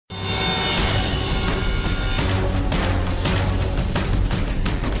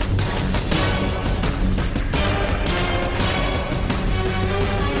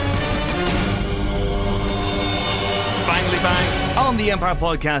the Empire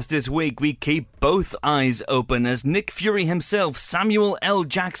Podcast this week, we keep both eyes open as Nick Fury himself, Samuel L.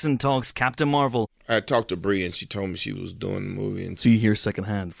 Jackson, talks Captain Marvel. I talked to Brie and she told me she was doing the movie. And so you hear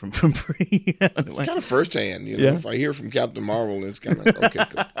secondhand from Brie. It's kind of firsthand, you know. Yeah. If I hear from Captain Marvel, it's kind of okay.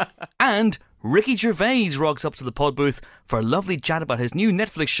 Cool. And Ricky Gervais rocks up to the pod booth for a lovely chat about his new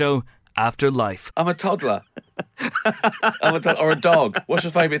Netflix show, Afterlife. I'm a toddler. Or a dog. What's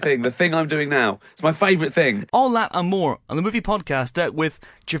your favourite thing? The thing I'm doing now. It's my favourite thing. All that and more on the movie podcast with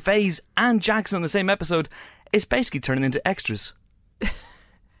Gervais and Jackson on the same episode is basically turning into extras.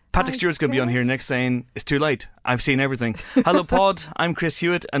 Patrick Stewart's going to be on here next saying, it's too late, I've seen everything. Hello pod, I'm Chris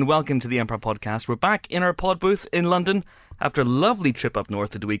Hewitt and welcome to the Empire Podcast. We're back in our pod booth in London after a lovely trip up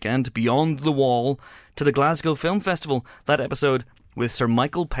north at the weekend, beyond the wall, to the Glasgow Film Festival. That episode with Sir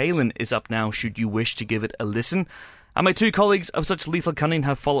Michael Palin is up now, should you wish to give it a listen. And my two colleagues of such lethal cunning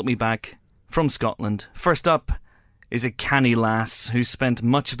have followed me back from Scotland. First up is a canny lass who spent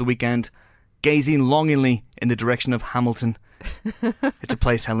much of the weekend gazing longingly in the direction of Hamilton. It's a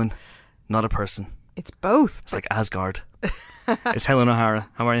place, Helen, not a person. It's both. It's like Asgard. It's Helen O'Hara.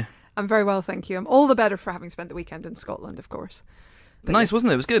 How are you? I'm very well, thank you. I'm all the better for having spent the weekend in Scotland, of course. But nice, wasn't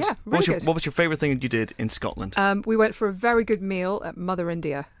it? It was good. Yeah, good. What was your favourite thing you did in Scotland? We went for a very good meal at Mother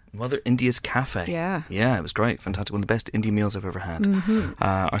India. Mother India's Cafe. Yeah. Yeah, it was great. Fantastic. One of the best Indian meals I've ever had. Mm-hmm.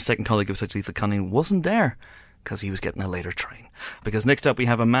 Our second colleague of such lethal cunning wasn't there because he was getting a later train. Because next up we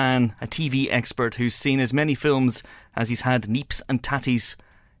have a man, a TV expert who's seen as many films as he's had neeps and tatties.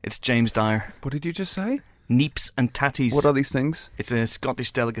 It's James Dyer. What did you just say? Neeps and tatties. What are these things? It's a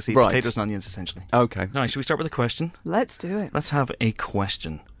Scottish delicacy, right. Potatoes and onions, essentially. Okay. Now, should we start with a question? Let's do it. Let's have a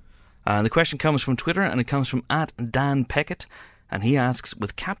question. The question comes from Twitter, and it comes from @DanPeckett, and he asks,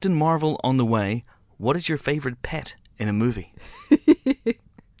 with Captain Marvel on the way, what is your favourite pet in a movie?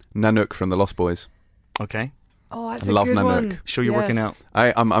 Nanook from The Lost Boys. Okay. Oh, that's I love good Nanook. one. Sure you're working out.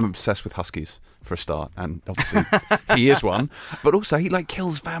 I'm obsessed with huskies, for a start, and obviously he is one, but also he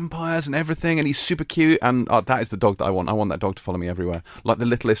kills vampires and everything, and he's super cute, and that is the dog that I want. I want that dog to follow me everywhere, like the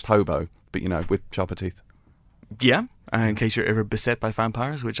littlest hobo, but with sharper teeth. Yeah, in case you're ever beset by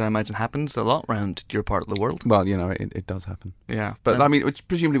vampires, which I imagine happens a lot around your part of the world. Well, it does happen. Yeah, but I mean,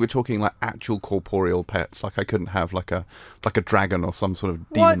 presumably we're talking actual corporeal pets. I couldn't have a dragon or some sort of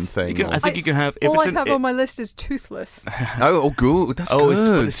demon thing. I think you can have. All I have on my list is toothless. Good. That's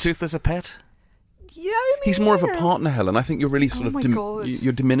good. Is toothless a pet? Yeah, I mean, he's more of a partner, Helen. I think you're really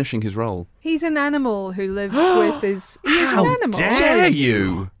you're diminishing his role. He's an animal who lives with his. He is How an animal. Dare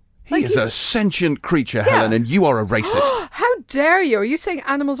you? He is a sentient creature, Helen, and you are a racist. How dare you? Are you saying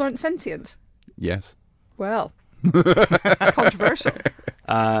animals aren't sentient? Yes. Well, controversial.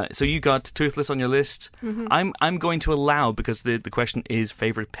 So you got toothless on your list. Mm-hmm. I'm going to allow, because the question is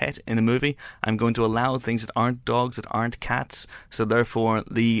favourite pet in a movie, I'm going to allow things that aren't dogs, that aren't cats. So therefore,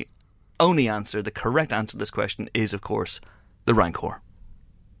 the correct answer to this question is, of course, the Rancor.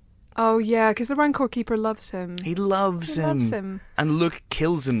 Oh, yeah, because the Rancor keeper loves him. He loves him. And Luke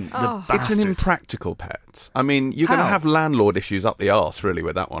kills him, the bastard. It's an impractical pet. I mean, you're going to have landlord issues up the arse, really,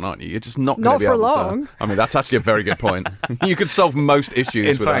 with that one, aren't you? You're just not going to be able to... Not for long. I mean, that's actually a very good point. You could solve most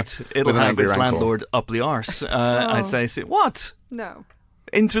issues with it'll have its Rancor. Landlord up the arse. I'd say, what? No.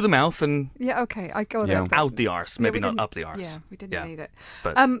 In through the mouth and... Yeah, okay, I got it. Out the arse, maybe not up the arse. Yeah, we didn't need it.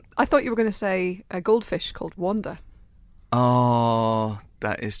 But, I thought you were going to say a goldfish called Wanda. Oh,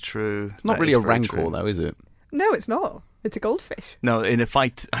 that is true. Not really a Rancor, though, is it? No, it's not. It's a goldfish. No, in a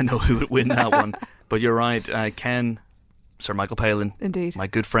fight, I know who would win that one. But you're right. Ken, Sir Michael Palin. Indeed. My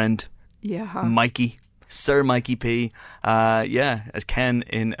good friend. Yeah. Mikey. Sir Mikey P. As Ken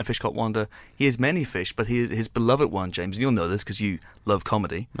in A Fish Called Wanda. He has many fish, but his beloved one, James, and you'll know this because you love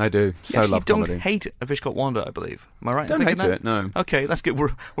comedy. I do. Love comedy. You don't hate A Fish Called Wanda, I believe. Am I right? Don't hate it, no. Okay, that's good.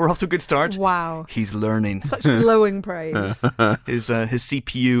 We're off to a good start. Wow. He's learning. Such glowing praise. His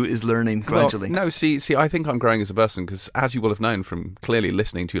CPU is learning gradually. Well, no, see, I think I'm growing as a person because, as you will have known from clearly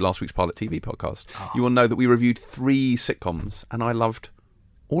listening to last week's Pilot TV podcast, you will know that we reviewed 3 sitcoms, and I loved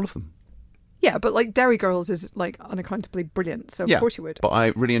all of them. Yeah, but Derry Girls is unaccountably brilliant, so of course you would. But I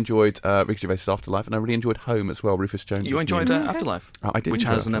really enjoyed Ricky Gervais' Afterlife, and I really enjoyed Home as well, Rufus Jones. You enjoyed Afterlife? I did. Which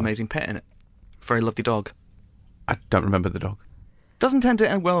has an amazing pet in it. Very lovely dog. I don't remember the dog. Doesn't tend to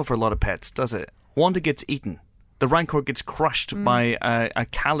end well for a lot of pets, does it? Wanda gets eaten. The Rancor gets crushed by a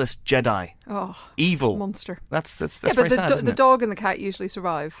callous Jedi. Oh, evil monster. That's very sad, isn't the it? dog and the cat usually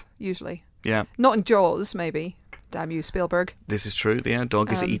survive. Usually. Yeah. Not in Jaws, maybe. Damn you, Spielberg. This is true. Yeah,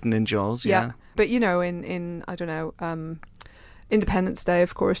 dog is eaten in Jaws. Yeah. But in I don't know, Independence Day,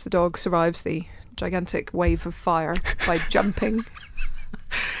 of course, the dog survives the gigantic wave of fire by jumping.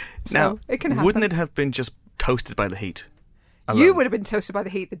 So now, it can happen. Wouldn't it have been just toasted by the heat? Alone. You would have been toasted by the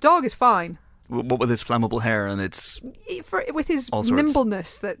heat. The dog is fine. What with his flammable hair and its... With his all sorts.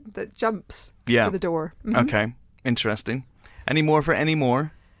 nimbleness that jumps Yeah. for the door. Mhm. Okay, interesting. Any more for any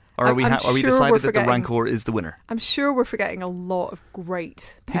more? Or I'm are we sure we're decided that the forgetting- Rancor is the winner? I'm sure we're forgetting a lot of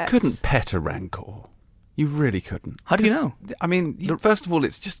great You pets. couldn't pet a rancor. You really couldn't. How do you know? I mean, first of all,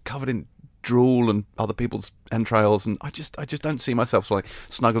 it's just covered in drool and other people's entrails, and I just don't see myself like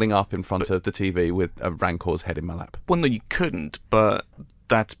snuggling up in front of the TV with a rancor's head in my lap. Well, no, you couldn't, but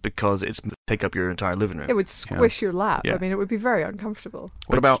that's because it's take up your entire living room. It would squish your lap. Yeah. I mean, it would be very uncomfortable.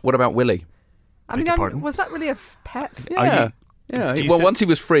 What about Willie? I Beg mean, your pardon? was that really a pet? Are you- Yeah. do you Well, say- once he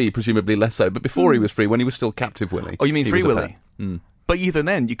was free, presumably less so. But before he was free, when he was still captive Willie. Oh, you mean he Free was a Willy? pet. Mm. But even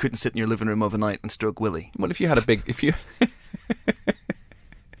then, you couldn't sit in your living room overnight and stroke Willy. Well, if you had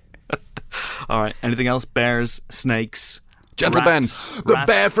All right, anything else? Bears, snakes, Gentle Ben, rats, the rats.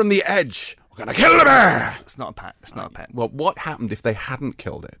 bear from the edge. We're gonna kill the bear. It's not a pet. It's not a pet. Well, what happened if they hadn't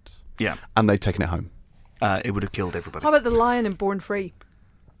killed it Yeah, and they'd taken it home? it would have killed everybody. How about the lion in Born Free?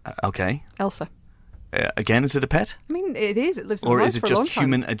 Okay. Elsa. Again, is it a pet? I mean, it is. It lives in Or the house is it for a long just time.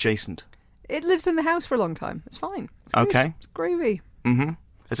 human adjacent? It lives in the house for a long time. It's fine. It's good. Okay. It's gravy. Mm-hmm.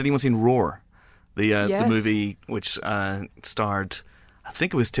 Has anyone seen Roar? The Yes. movie which starred, I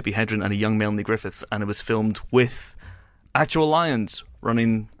think it was Tippi Hedren and a young Melanie Griffith, and it was filmed with actual lions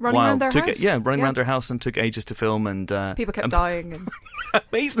running Running wild. around their house? Running Yeah. around their house, and took ages to film. And People kept dying. And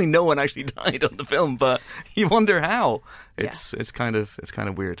amazingly, no one actually died on the film, but you wonder how. It's kind of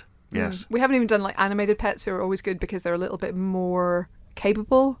weird. Yes. We haven't even done like animated pets who are always good because they're a little bit more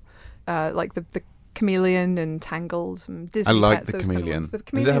capable, like the chameleon and Tangled and Disney I like pets, the those kind of chameleon. ones. The Does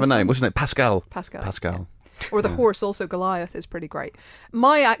it have a chameleon's name? fun. Wasn't it Pascal? Pascal. Pascal. Or the horse, also Goliath, is pretty great.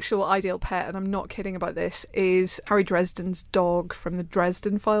 My actual ideal pet, and I'm not kidding about this, is Harry Dresden's dog from the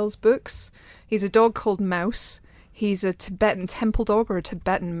Dresden Files books. He's a dog called Mouse. He's a Tibetan temple dog, or a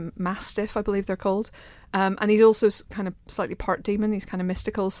Tibetan mastiff, I believe they're called. And he's also kind of slightly part demon. He's kind of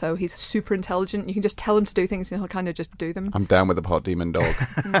mystical, so he's super intelligent. You can just tell him to do things and he'll kind of just do them. I'm down with the pot demon dog.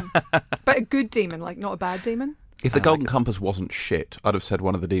 But a good demon, like not a bad demon. If the Golden Compass wasn't shit, I'd have said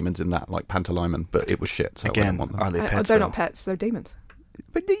one of the demons in that, like Pantalaimon, but it was shit, so I Again, wouldn't want them. are they pets? They're though? not pets, they're demons.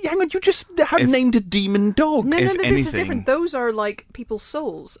 But hang on, you just have named a demon dog. No, If this is anything- different. Those are like people's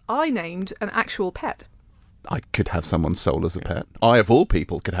souls. I named an actual pet. I could have someone's soul as a pet. I, of all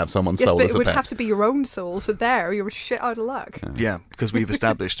people, could have someone's Yes, soul but as it a would pet. have to be your own soul, so there, you were shit out of luck. Yeah, because we've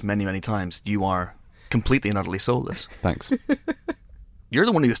established many, many times you are completely and utterly soulless. Thanks. You're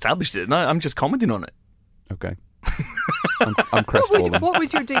the one who established it, and I'm just commenting on it. Okay. I'm crestfallen. What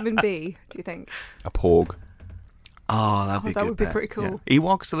would your demon be, do you think? A porg. Oh, that'd be that good would be pet. pretty cool. Yeah.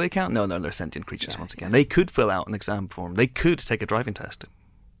 Ewoks, do they count? No, they're sentient creatures once again. They could fill out an exam form. They could take a driving test.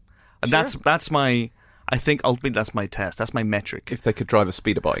 And that's my... I think ultimately that's my test. That's my metric. If they could drive a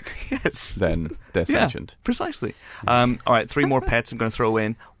speeder bike, Yes. then they're Yeah, sentient. precisely. All right, 3 more pets I'm going to throw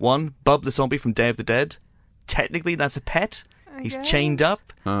in. 1, Bub the zombie from Day of the Dead. Technically, that's a pet. I He's guess. chained up.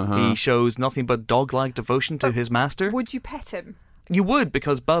 Uh-huh. He shows nothing but dog-like devotion to his master. Would you pet him? You would,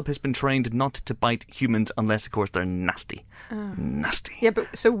 because Bub has been trained not to bite humans unless, of course, they're nasty. Nasty. Yeah,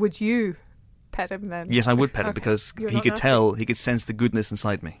 but so would you pet him then? Yes, I would pet him Okay. because You're he not could nasty. tell, he could sense the goodness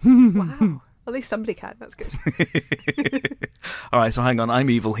inside me. Wow. At least somebody can. That's good. All right, so hang on. I'm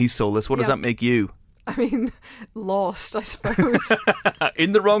evil. He's soulless. What does Yeah. that make you? I mean, lost, I suppose.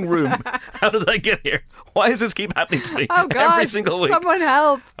 In the wrong room. How did I get here? Why does this keep happening to me Oh, God. every single week? Someone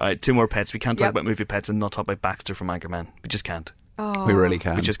help. All right, 2 more pets. We can't talk Yep. about movie pets and not talk about Baxter from Anchorman. We just can't. Oh, We really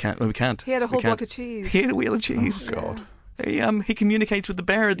can. We just can't. Well, we can't. He had a We whole can't. block of cheese. He had a wheel of cheese. Oh, God. He communicates with the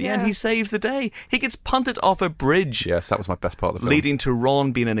bear at the end. Yeah. He saves the day. He gets punted off a bridge, Yes, that was my best part of the film. leading to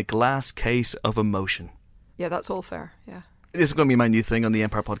Ron being in a glass case of emotion. Yeah, that's all fair. Yeah. This is going to be my new thing on the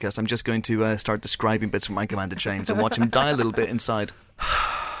Empire podcast. I'm just going to start describing bits from Anchorman to James and watch him die a little bit inside.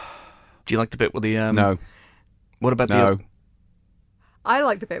 Do you like the bit with the... No. What about No. the... I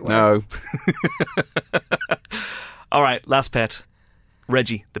like the bit where... No. All right, last pet.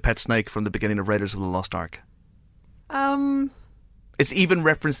 Reggie, the pet snake from the beginning of Raiders of the Lost Ark. It's even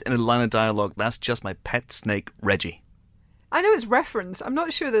referenced in a line of dialogue. That's just my pet snake, Reggie. I know it's referenced. I'm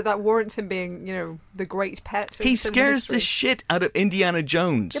not sure that warrants him being, the great pet. in He cinema scares the history. shit out of Indiana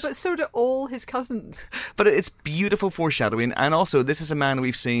Jones. Yeah, but so do all his cousins. But it's beautiful foreshadowing, and also this is a man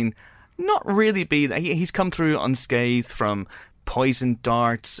we've seen not really be... He's come through unscathed from poison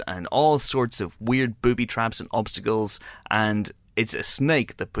darts and all sorts of weird booby traps and obstacles, and it's a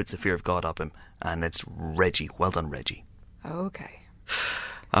snake that puts the fear of God up him, and it's Reggie. Well done, Reggie. Okay.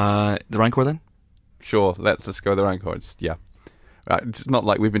 The Rancor then? Sure, let's go with the Rancor. Yeah. It's not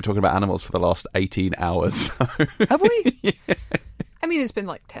like we've been talking about animals for the last 18 hours. Have we? Yeah. I mean, it's been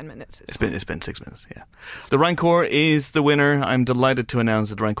like 10 minutes. It's been 6 minutes, yeah. The Rancor is the winner. I'm delighted to announce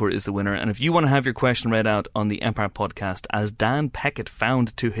that the Rancor is the winner. And if you want to have your question read out on the Empire podcast, as Dan Peckett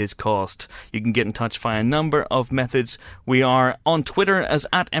found to his cost, you can get in touch via a number of methods. We are on Twitter as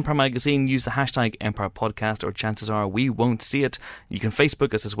 @Empire Magazine. Use the hashtag Empire Podcast, or chances are we won't see it. You can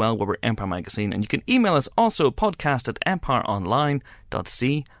Facebook us as well, where we're Empire Magazine. And you can email us also,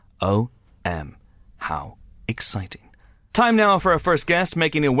 podcast@empireonline.com. How exciting. Time now for our first guest,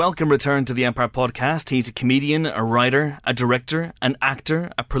 making a welcome return to the Empire Podcast. He's a comedian, a writer, a director, an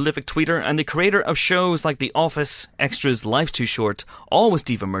actor, a prolific tweeter, and the creator of shows like The Office, Extras, Life's Too Short, Always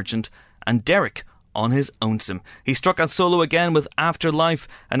Diva Merchant, and Derek on his Ownsim. He struck out solo again with Afterlife,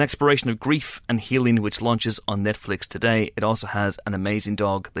 an exploration of grief and healing, which launches on Netflix today. It also has an amazing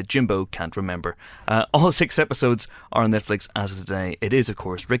dog that Jimbo can't remember. All 6 episodes are on Netflix as of today. It is, of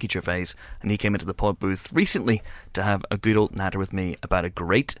course, Ricky Gervais, and he came into the pod booth recently to have a good old natter with me about a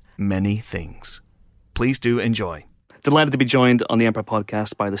great many things. Please do enjoy. Delighted to be joined on the Empire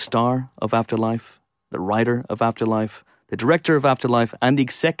Podcast by the star of Afterlife, the writer of Afterlife, the director of Afterlife, and the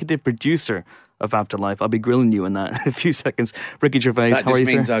executive producer of Afterlife. I'll be grilling you in that in a few seconds. Ricky Gervais, that how are you,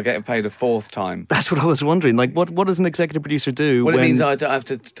 just means sir? I'm getting paid a 4th time. That's what I was wondering. Like, what does an executive producer do? Well, when it means I don't have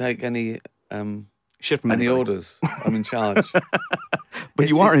to take any shit from any anybody. orders. I'm in charge.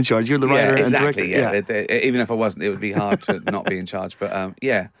 But you are in charge. You're the writer exactly, and director. Yeah. Even if I wasn't, it would be hard to not be in charge. But I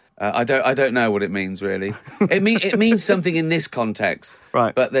don't know what it means really. It means something in this context,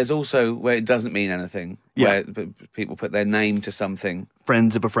 Right. But there's also where it doesn't mean anything. Yeah. Where people put their name to something.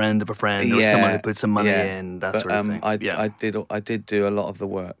 Friends of a friend of a friend, or someone who put some money in, that sort of thing. I did do a lot of the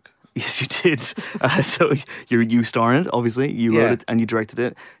work. Yes, you did. So you star in it, obviously. You wrote it and you directed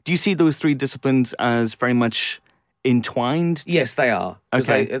it. Do you see those 3 disciplines as very much entwined? Yes, they are.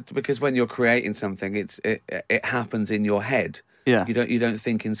 Okay. Because when you're creating something, it happens in your head. Yeah. You don't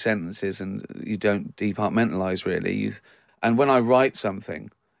think in sentences, and you don't departmentalise really. And when I write something,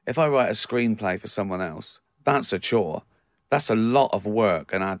 if I write a screenplay for someone else, that's a chore. That's a lot of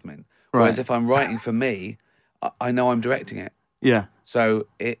work and admin. Whereas if I'm writing for me, I know I'm directing it. Yeah. So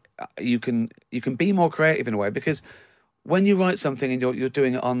you can be more creative in a way, because when you write something and you're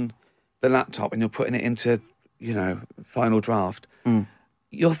doing it on the laptop and you're putting it into, final draft,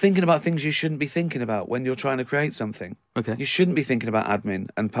 you're thinking about things you shouldn't be thinking about when you're trying to create something. Okay. You shouldn't be thinking about admin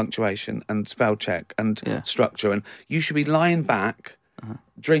and punctuation and spell check and structure, and you should be lying back,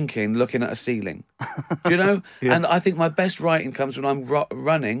 drinking, looking at a ceiling. Do you know? Yeah. And I think my best writing comes when I'm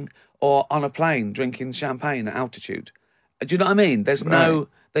running or on a plane drinking champagne at altitude. Do you know what I mean? There's no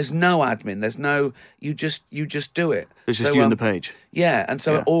admin. There's no you just do it. It's just you on the page. Yeah, and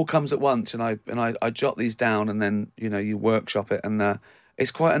so it all comes at once, and I jot these down, and then you workshop it, and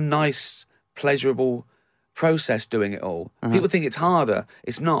it's quite a nice, pleasurable process doing it all. People think it's harder.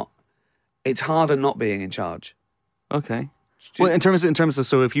 It's not. It's harder not being in charge. Okay. Well, in terms of,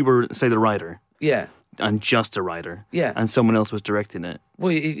 so if you were, say, the writer, Yeah. and just a writer, Yeah. and someone else was directing it,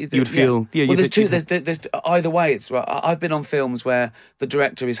 Well, you'd feel, Well, there's two. There's either way. It's I've been on films where the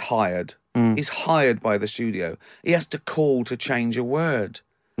director is hired. He's hired by the studio. He has to call to change a word,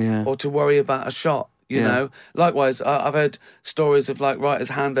 or to worry about a shot. You know. Likewise, I've heard stories of like writers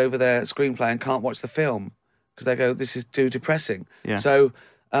hand over their screenplay and can't watch the film because they go, "This is too depressing." Yeah. So,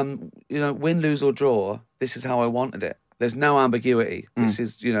 win, lose or draw. This is how I wanted it. There's no ambiguity. This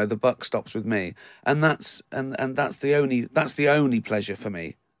is, the buck stops with me, and that's the only pleasure for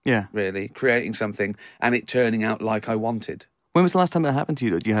me. Yeah. Really, creating something and it turning out like I wanted. When was the last time that happened to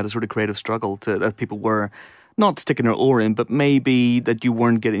you, that you had a sort of creative struggle that people were not sticking their oar in, but maybe that you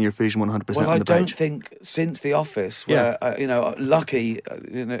weren't getting your vision 100% on the page? Well, I don't think since The Office, where lucky,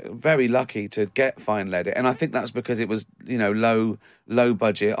 very lucky to get Fine Edit, and I think that's because it was low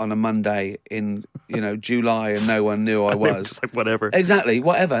budget on a Monday in July, and no one knew I was. Just like whatever. Exactly,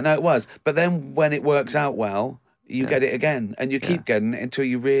 whatever. No, it was. But then when it works out well, you get it again, and you keep getting it until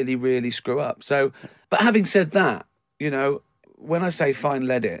you really, really screw up. So, but having said that, when I say Fine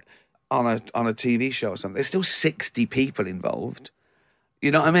Edit on a TV show or something, there's still 60 people involved.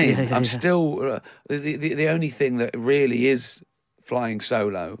 You know what I mean? I'm still the only thing that really is flying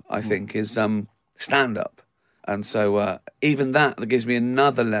solo, I think, is stand up, and so even that gives me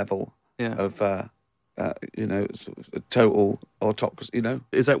another level of total autocracy.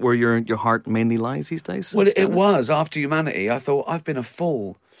 Is that where your heart mainly lies these days? Well, it was after Humanity. I thought I've been a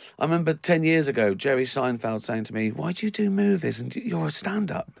fool. I remember 10 years ago, Jerry Seinfeld saying to me, "Why do you do movies and you're a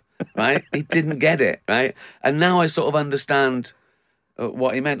stand-up?" Right? He didn't get it, right? And now I sort of understand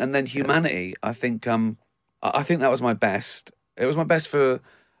what he meant. And then Humanity, I think that was my best. It was my best for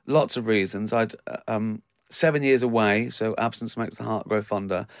lots of reasons. I'd 7 years away, so absence makes the heart grow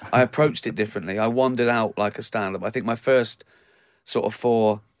fonder. I approached it differently. I wandered out like a stand-up. I think my first sort of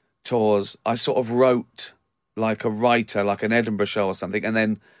 4 tours, I sort of wrote like a writer, like an Edinburgh show or something, and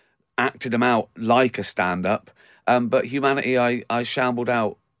then acted them out like a stand-up. But Humanity, I shambled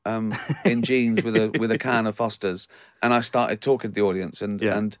out in jeans with a can of Foster's, and I started talking to the audience, and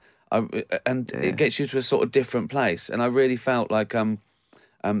it gets you to a sort of different place. And I really felt like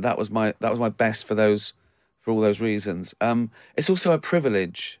that was my best for all those reasons. It's also a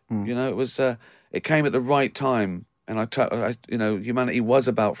privilege, you know. It came at the right time, and Humanity was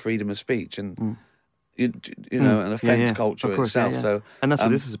about freedom of speech and you know an offence culture itself. So, and that's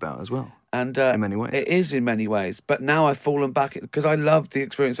what this is about as well. And in many ways, it is in many ways. But now I've fallen back because I loved the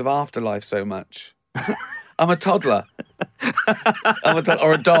experience of Afterlife so much. I'm a toddler.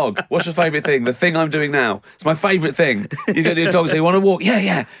 Or a dog. What's your favourite thing? The thing I'm doing now. It's my favourite thing. You go to your dog and say, you want to walk? Yeah,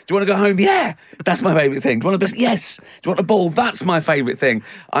 yeah. Do you want to go home? Yeah. That's my favourite thing. Do you want a biscuit? Yes. Do you want a ball? That's my favourite thing.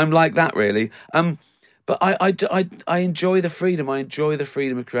 I'm like that, really. But I enjoy the freedom. I enjoy the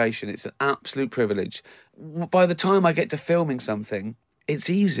freedom of creation. It's an absolute privilege. By the time I get to filming something, it's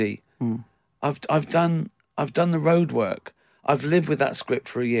easy. I've done the road work. I've lived with that script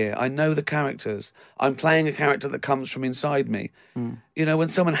for a year. I know the characters. I'm playing a character that comes from inside me. You know, when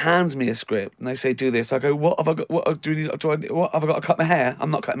someone hands me a script and they say, do this, I go, what have I got? What have I got to cut my hair?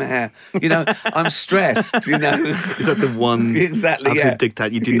 I'm not cutting my hair. You know, I'm stressed, you know. Is that the one absolute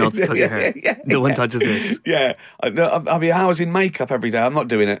dictate? You do not cut your hair. No one touches this. Yeah. I'll be hours in makeup every day. I'm not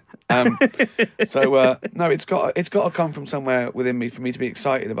doing it. No, it's got to come from somewhere within me for me to be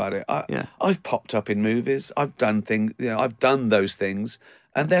excited about it. I've popped up in movies. I've done things, you know, I've done those things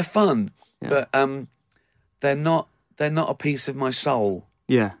and they're fun, but they're not a piece of my soul.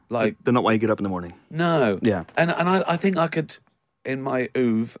 Yeah, like they're not why you get up in the morning. No. Yeah, and I think I could, in my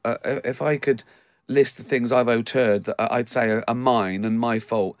oeuvre, if I could list the things I've auteured that I'd say are mine and my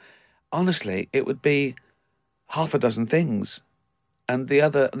fault, honestly, it would be half a dozen thing. And the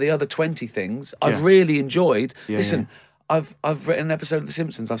other 20 things I've really enjoyed. Listen, I've written an episode of The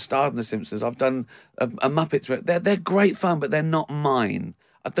Simpsons. I've starred in The Simpsons. I've done a Muppets. They're great fun, but they're not mine.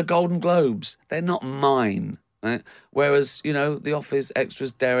 At the Golden Globes, they're not mine. Right? Whereas, you know, The Office,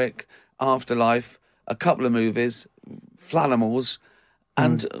 Extras, Derek, Afterlife, a couple of movies, Flanimals,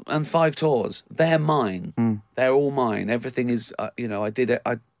 and 5 tours, they're mine. They're all mine. Everything is, you know, I did it.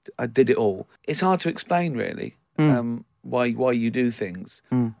 I did it all. It's hard to explain, really. Why you do things.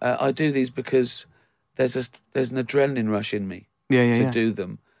 I do these because there's an adrenaline rush in me to do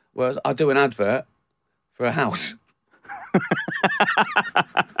them. Whereas I do an advert for a house.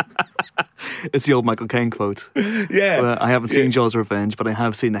 It's the old Michael Caine quote. Yeah. I haven't seen Jaws Revenge, but I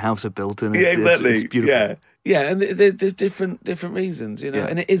have seen the house it built, and exactly. It's beautiful. Yeah, and there's different reasons, you know,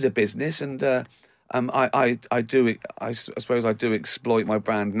 and it is a business, and I do it. I suppose I do exploit my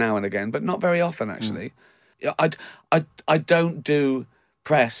brand now and again, but not very often actually. I don't do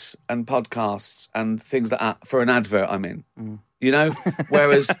press and podcasts and things like that for an advert I'm in. You know?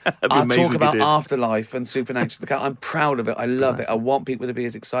 Whereas I talk about Afterlife and Supernatural. I'm proud of it. I love it. I want people to be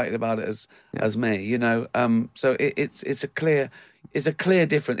as excited about it as me, you know? So it's a clear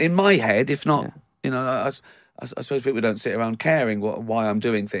difference. In my head, if not, you know, I suppose people don't sit around caring why I'm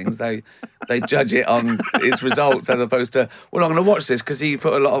doing things. They judge it on its results as opposed to, well, I'm going to watch this because he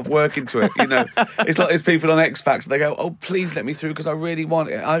put a lot of work into it. You know, it's like there's people on X Factor. They go, oh, please let me through because I really want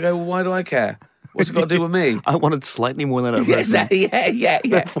it. I go, well, why do I care? What's it got to do with me? I wanted slightly more than that.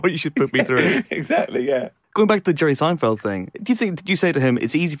 Yeah. Before you should put me through. Exactly, yeah. Going back to the Jerry Seinfeld thing, did you say to him,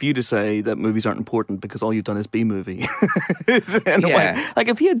 it's easy for you to say that movies aren't important because all you've done is B-movie? In a way. Like,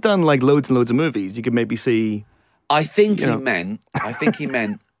 if he had done, like, loads and loads of movies, you could maybe see... I think he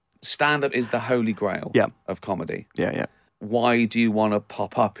meant stand-up is the holy grail of comedy. Yeah. Why do you want to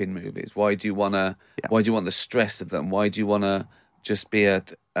pop up in movies? Why do you want the stress of them? Why do you want to just be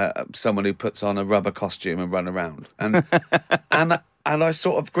someone who puts on a rubber costume and run around? And I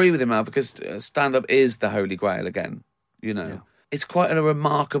sort of agree with him now because stand-up is the holy grail again. You know, it's quite a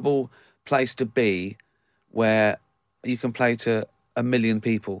remarkable place to be where you can play to 1 million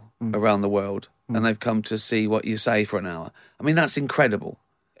people around the world and they've come to see what you say for an hour. I mean, that's incredible.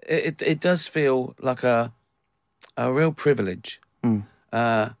 It does feel like a real privilege.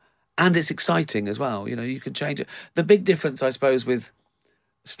 And it's exciting as well. You know, you can change it. The big difference, I suppose, with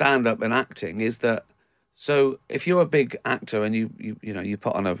stand-up and acting is that, so if you're a big actor and you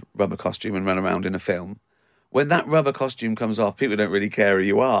put on a rubber costume and run around in a film, when that rubber costume comes off, people don't really care who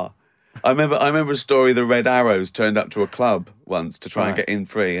you are. I remember a story. The Red Arrows turned up to a club once to try and Right. get in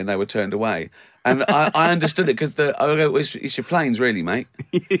free, and they were turned away. And I understood it because I go, it's your planes, really, mate.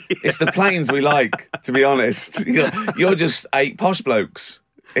 It's the planes we like, to be honest. You're just 8 posh blokes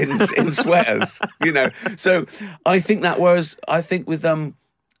in sweaters, you know. So I think that whereas I think with being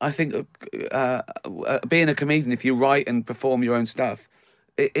a comedian, if you write and perform your own stuff,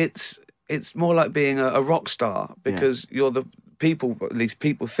 it's more like being a rock star because you're the people. At least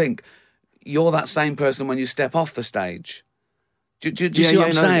people think you're that same person when you step off the stage. Do you see what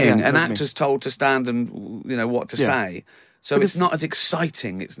I'm saying? Yeah, An actor's told to stand and what to say. So it's not as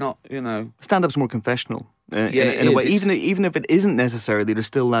exciting. It's not, Stand-up's more confessional in it a is. way. Even if it isn't necessarily, there's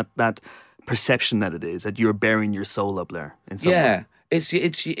still that perception that it is, that you're bearing your soul up there in some way. It's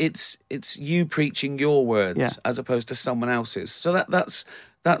you preaching your words as opposed to someone else's. So that's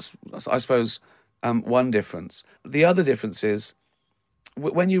I suppose one difference. The other difference is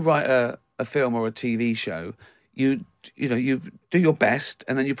when you write a film or a TV show, you do your best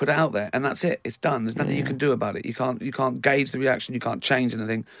and then you put it out there and that's it. It's done. There's nothing you can do about it. You can't gauge the reaction. You can't change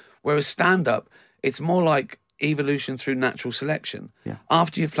anything. Whereas stand-up, it's more like evolution through natural selection. Yeah.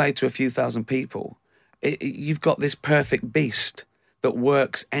 After you've played to a few thousand people, you've got this perfect beast that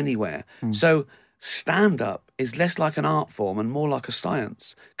works anywhere. So stand-up is less like an art form and more like a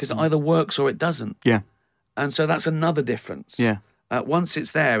science because it either works or it doesn't. Yeah. And so that's another difference. Yeah. Once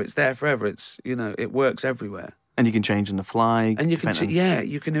it's there forever. It's, it works everywhere. And you can change on the fly. And you can,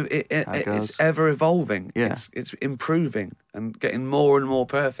 it's ever evolving. Yeah. It's improving and getting more and more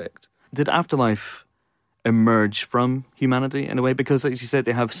perfect. Did Afterlife emerge from humanity in a way? Because, as you said,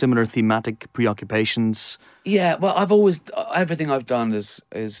 they have similar thematic preoccupations. Yeah, well, everything I've done is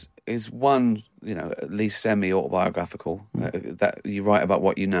one, at least semi-autobiographical. That you write about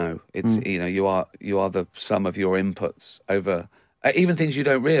what you know. It's you are the sum of your inputs over even things you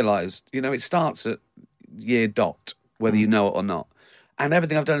don't realise. It starts at year dot, whether you know it or not. And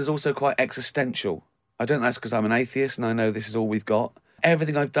everything I've done is also quite existential. I don't know that's because I'm an atheist and I know this is all we've got.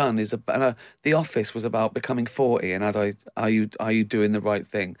 Everything I've done is The Office was about becoming 40 and are you doing the right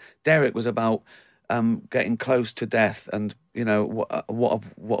thing. Derek was about getting close to death and what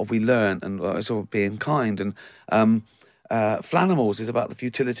have we learned and sort of being kind and Flanimals is about the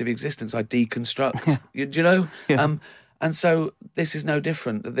futility of existence. I deconstruct. Do you know? Yeah. And so this is no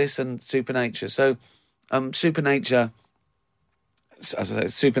different. This and Supernature. So Supernature, as I say,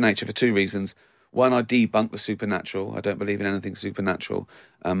 Supernature for 2 reasons. One, I debunk the supernatural. I don't believe in anything supernatural.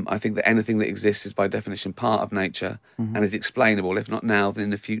 I think that anything that exists is by definition part of nature and is explainable, if not now, then in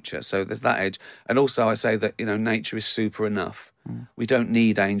the future. So there's that edge. And also I say that, nature is super enough. We don't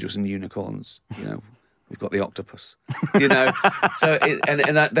need angels and unicorns. We've got the octopus, So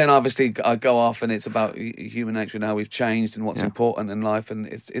then obviously I go off and it's about human nature and how we've changed and what's important in life, and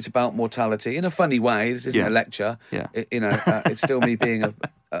it's about mortality in a funny way. This isn't a lecture. Yeah. It's still me being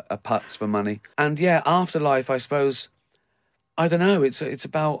a putz for money. And afterlife, I suppose. I don't know. It's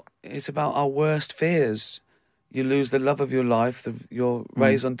about our worst fears. You lose the love of your life. You're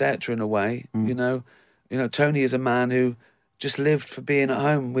raison d'etre in a way. Tony is a man who just lived for being at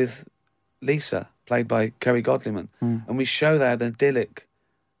home with Lisa, played by Kerry Godliman, and we show that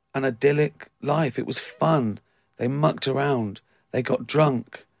an idyllic life. It was fun. They mucked around. They got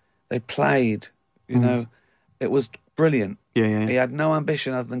drunk. They played. It was brilliant. Yeah. He had no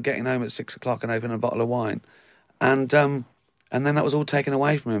ambition other than getting home at 6 o'clock and opening a bottle of wine, and then that was all taken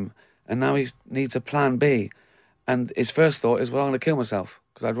away from him. And now he needs a plan B. And his first thought is, well, I'm going to kill myself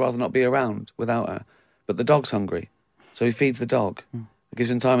because I'd rather not be around without her. But the dog's hungry, so he feeds the dog. It gives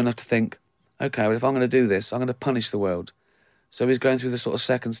him time enough to think, okay, well, if I'm going to do this, I'm going to punish the world. So he's going through the sort of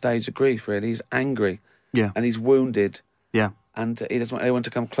second stage of grief, really. He's angry. Yeah. And he's wounded. Yeah. And he doesn't want anyone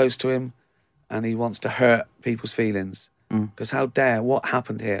to come close to him. And he wants to hurt people's feelings. Because how dare, what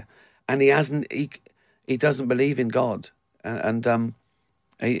happened here? And he doesn't believe in God. And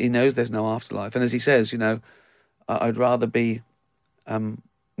he knows there's no afterlife. And as he says, I'd rather be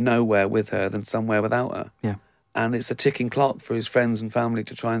nowhere with her than somewhere without her. Yeah. And it's a ticking clock for his friends and family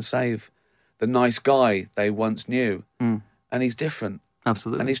to try and save the nice guy they once knew. And he's different.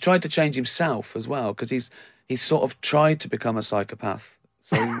 Absolutely. And he's tried to change himself as well, because he's sort of tried to become a psychopath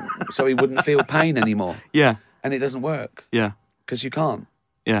so he wouldn't feel pain anymore. Yeah. And it doesn't work. Yeah. Because you can't.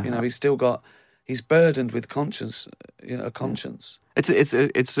 Yeah. He's burdened with conscience, a conscience.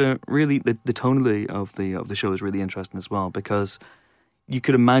 It's really the tonality of the show is really interesting as well, because you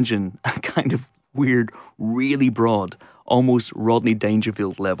could imagine a kind of weird, really broad almost Rodney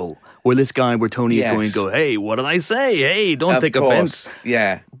Dangerfield level, where this guy, where Tony is going to go, hey, what did I say? Hey, don't take offense.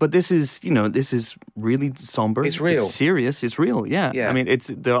 Yeah. But this is, this is really somber. It's real. It's serious. It's real. Yeah. I mean,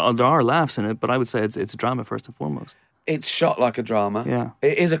 there are laughs in it, but I would say it's a drama first and foremost. It's shot like a drama. Yeah.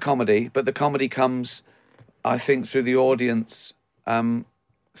 It is a comedy, but the comedy comes, I think, through the audience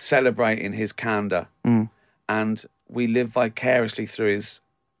celebrating his candour. And we live vicariously through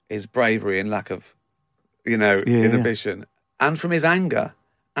his bravery and lack of, inhibition. And from his anger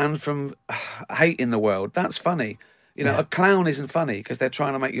and from hating the world. That's funny. A clown isn't funny because they're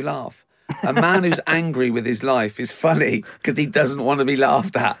trying to make you laugh. A man who's angry with his life is funny because he doesn't want to be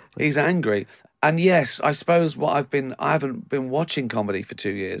laughed at. He's angry. And yes, I suppose I haven't been watching comedy for 2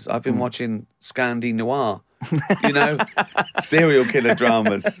 years. I've been watching Scandi Noir, serial killer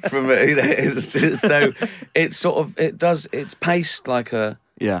dramas. So it's paced like a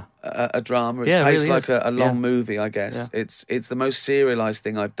drama. It's paced like a long movie, I guess. Yeah. It's the most serialised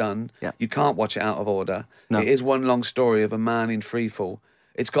thing I've done. Yeah. You can't watch it out of order. No. It is one long story of a man in freefall.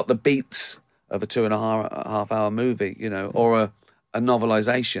 It's got the beats of a 2.5 hour movie, or a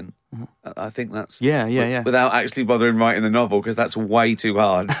novelisation. I think that's... Yeah. Without actually bothering writing the novel, because that's way too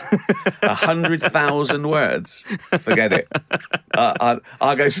hard. 100,000 words. Forget it.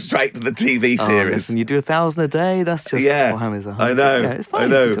 I'll go straight to the TV series. Listen, you do 1,000 a day, that's just... I know. Yeah, it's fine. I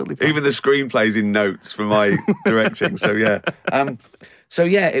know. Totally fine. Even the screenplay's in notes for my directing, so yeah.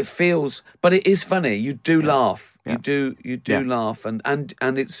 It feels... But it is funny. You do laugh. Yeah. You do laugh. And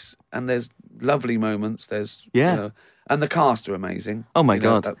there's lovely moments. There's... and the cast are amazing. Oh my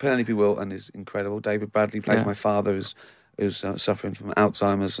God! Penelope Wilton is incredible. David Bradley plays my father, who's suffering from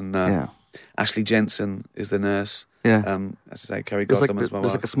Alzheimer's, and Ashley Jensen is the nurse. Yeah. As I say, Kerry Godham is my wife.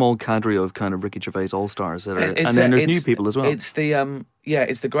 There's like a small cadre of kind of Ricky Gervais all stars that are, and then there's new people as well. It's the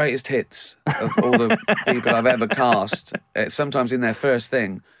it's the greatest hits of all the people I've ever cast. It's sometimes in their first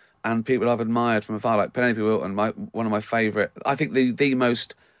thing, and people I've admired from afar, like Penelope Wilton, one of my favourite. I think the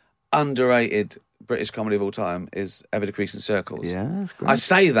most underrated British comedy of all time is Ever Decreasing Circles. Yeah, that's great. I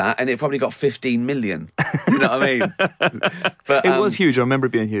say that, and it probably got 15 million. You know what I mean? But it was huge. I remember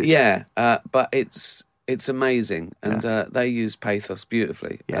it being huge. Yeah, but it's amazing, and they use pathos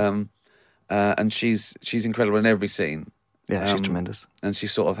beautifully. Yeah. And she's incredible in every scene. Yeah, she's tremendous, and she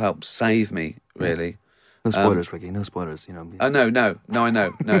sort of helps save me, really. No spoilers, Ricky. No spoilers. No, I know,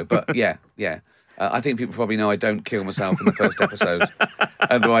 no, but yeah. I think people probably know I don't kill myself in the first episode.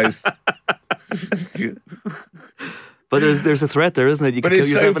 Otherwise... But there's a threat there, isn't it? You but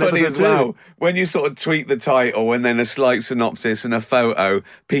it's so funny as well. When you sort of tweet the title and then a slight synopsis and a photo,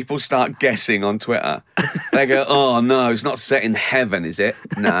 people start guessing on Twitter. They go, oh no, it's not set in heaven, is it?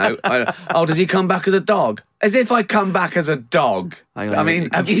 No. Does he come back as a dog? As if I come back as a dog. I mean,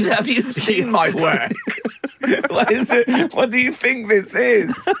 have you seen my work? What is it? What do you think this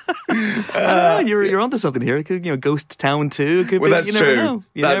is? You're onto something here. It could, Ghost Town 2. Could well, be, that's you true. Never know.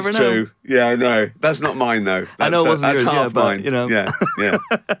 That's never true. know. Yeah, I know. That's not mine though. I know it wasn't that's yours. half mine. But, Yeah.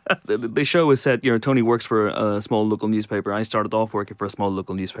 The show is set. Tony works for a small local newspaper. I started off working for a small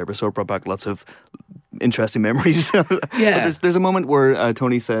local newspaper, so it brought back lots of interesting memories. Yeah. But there's a moment where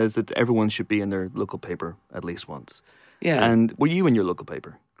Tony says that everyone should be in their local paper at least once. Yeah. And were you in your local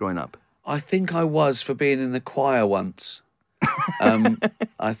paper growing up? I think I was, for being in the choir once.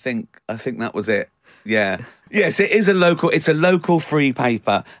 I think that was it. Yeah. Yes, it is a local. It's a local free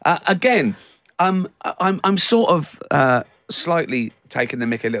paper. Again, I'm sort of slightly taking the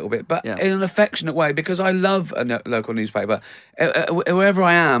mick a little bit, but in an affectionate way, because I love a local newspaper. Wherever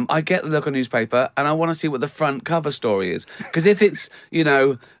I am, I get the local newspaper and I want to see what the front cover story is. Because if it's,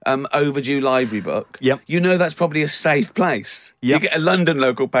 overdue library book, that's probably a safe place. Yep. You get a London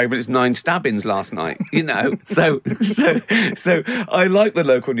local paper and it's 9 stabbings last night, So I like the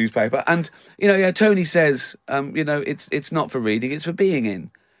local newspaper. And, Tony says, it's not for reading, it's for being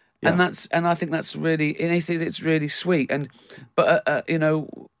in. Yeah. And I think that's really, it's really sweet. But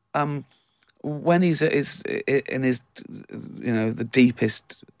when he's in his the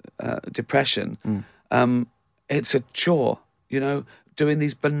deepest depression, it's a chore. Doing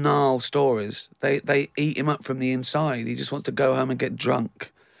these banal stories, they eat him up from the inside. He just wants to go home and get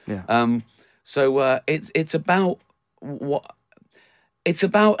drunk. Yeah. So it's about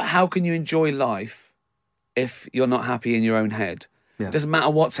how can you enjoy life if you're not happy in your own head. Yeah. It doesn't matter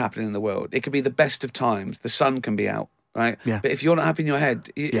what's happening in the world. It could be the best of times. The sun can be out, right? Yeah. But if you're not happy in your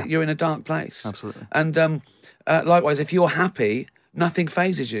head, you're in a dark place. Absolutely. And likewise, if you're happy, nothing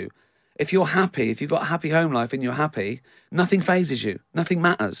phases you. If you're happy, if you've got a happy home life and you're happy, nothing phases you. Nothing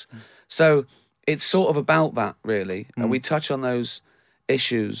matters. So it's sort of about that, really. And we touch on those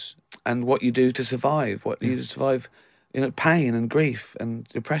issues and what you do to survive, what you do to survive pain and grief and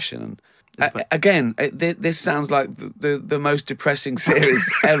depression. And again, this sounds like the most depressing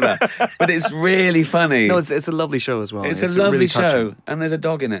series ever, but it's really funny. No, it's a lovely show as well. It's a lovely really show, touching. and there's a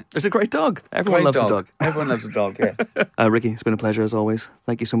dog in it. There's a great dog. Everyone loves the dog. Everyone loves a dog, yeah. Ricky, it's been a pleasure as always.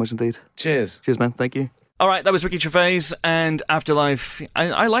 Thank you so much indeed. Cheers. Cheers, man. Thank you. All right, that was Ricky Gervais and Afterlife.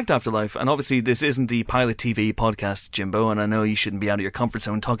 I liked Afterlife, and obviously this isn't the Pilot TV podcast, Jimbo, and I know you shouldn't be out of your comfort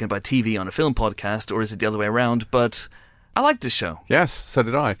zone talking about TV on a film podcast, or is it the other way around, but I liked this show. Yes, so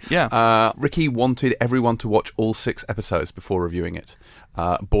did I. Yeah. Ricky wanted everyone to watch all 6 episodes before reviewing it.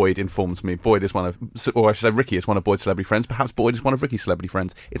 Boyd informs me. Boyd is one of, or I should say Ricky is one of Boyd's celebrity friends. Perhaps Boyd is one of Ricky's celebrity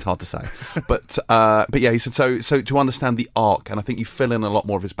friends. It's hard to say. But yeah, he said, so to understand the arc, and I think you fill in a lot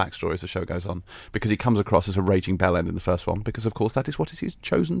more of his backstory as the show goes on, because he comes across as a raging bellend in the first one, because of course that is what he's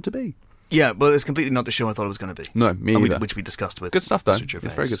chosen to be. Yeah, but it's completely not the show I thought it was going to be. No, me either. Which we discussed with good stuff, though. Mr. Gervais.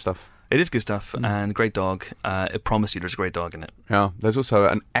 It's very good stuff. It is good stuff, and great dog. I promise you there's a great dog in it. Yeah, there's also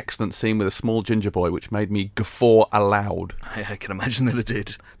an excellent scene with a small ginger boy, which made me guffaw aloud. I can imagine that it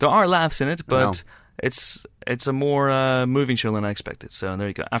did. There are laughs in it, but it's a more moving show than I expected. So there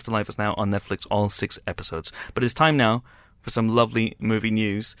you go. Afterlife is now on Netflix, all 6 episodes. But it's time now for some lovely movie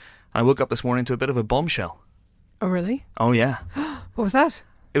news. I woke up this morning to a bit of a bombshell. Oh, really? Oh, yeah. What was that?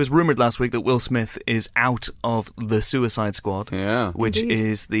 It was rumoured last week that Will Smith is out of The Suicide Squad, which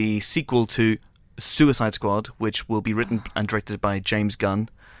is the sequel to Suicide Squad, which will be written and directed by James Gunn.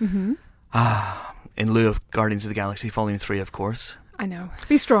 Mm-hmm. In lieu of Guardians of the Galaxy Volume 3, of course. I know.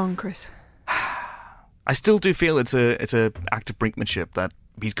 Be strong, Chris. I still do feel it's a act of brinkmanship that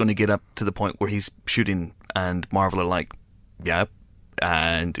he's going to get up to the point where he's shooting and Marvel are like, yeah,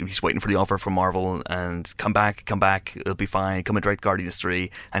 and he's waiting for the offer from Marvel and come back, it'll be fine, come and direct Guardians 3,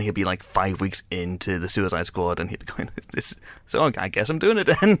 and he'll be like 5 weeks into the Suicide Squad and he'll be going, so I guess I'm doing it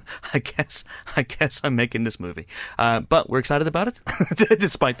then. I guess I'm making this movie. But we're excited about it,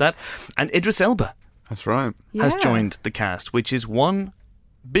 despite that. And Idris Elba that's right. has joined the cast, which is one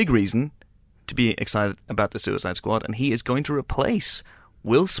big reason to be excited about the Suicide Squad, and he is going to replace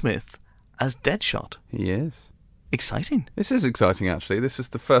Will Smith as Deadshot. He is. Exciting. This is exciting, actually. This is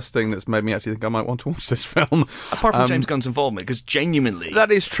the first thing that's made me actually think I might want to watch this film. Apart from James Gunn's involvement, because genuinely...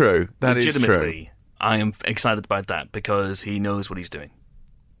 That is true. Legitimately, I am excited about that, because he knows what he's doing.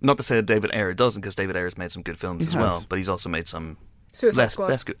 Not to say that David Ayer doesn't, because David Ayer's made some good films as well, but he's also made some less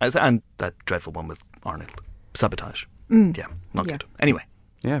good... And that dreadful one with Arnold. Sabotage. Yeah, not good. Anyway.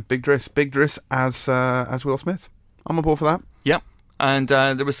 Yeah, Big Driss as Will Smith. I'm on board for that. Yeah, and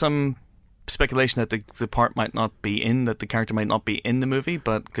there was some speculation that the part might not be in, that the character might not be in the movie,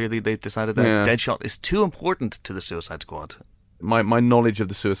 but clearly they've decided that Deadshot is too important to the Suicide Squad. My knowledge of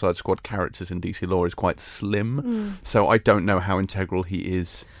the Suicide Squad characters in DC lore is quite slim, so I don't know how integral he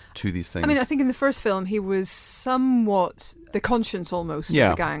is to these things. I mean, I think in the first film he was somewhat the conscience almost of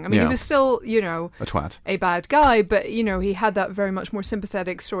the gang. I mean, he was still, a twat, a bad guy, but he had that very much more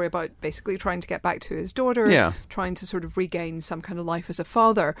sympathetic story about basically trying to get back to his daughter, trying to sort of regain some kind of life as a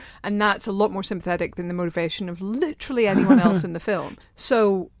father, and that's a lot more sympathetic than the motivation of literally anyone else in the film.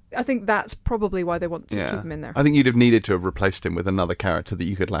 So I think that's probably why they want to keep him in there. I think you'd have needed to have replaced him with another character that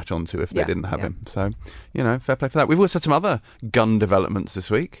you could latch onto if they didn't have him. So, fair play for that. We've also had some other Gunn developments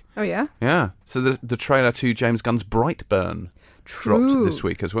this week. Oh, yeah? Yeah. So the trailer to James Gunn's Brightburn dropped this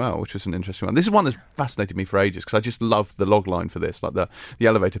week as well, which was an interesting one. This is one that's fascinated me for ages, because I just love the logline for this, like the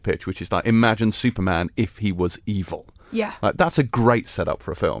elevator pitch, which is like, imagine Superman if he was evil. Yeah. Like, that's a great setup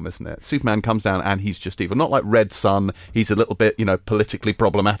for a film, isn't it? Superman comes down and he's just evil. Not like Red Sun, he's a little bit, politically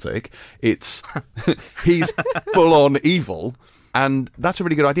problematic. It's, he's full on evil. And that's a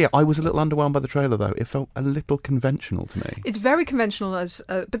really good idea. I was a little underwhelmed by the trailer, though. It felt a little conventional to me. It's very conventional,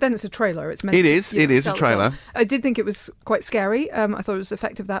 but then it's a trailer. It's meant it is a trailer. I did think it was quite scary. I thought it was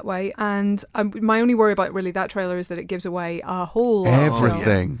effective that way. And my only worry about really that trailer is that it gives away a whole lot.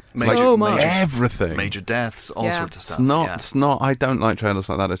 Everything. So much. Everything. Major deaths, all sorts of stuff. It's not. I don't like trailers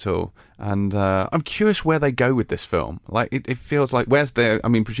like that at all. And I'm curious where they go with this film. Like, it feels like,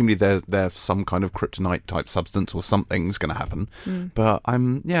 presumably there's some kind of kryptonite type substance or something's going to happen. But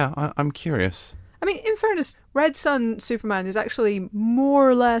I'm curious. I mean, in fairness, Red Sun Superman is actually more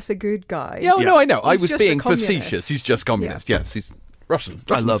or less a good guy. Yeah, no, I know. I was just being facetious. He's just communist. Yeah. Yes, he's Russian.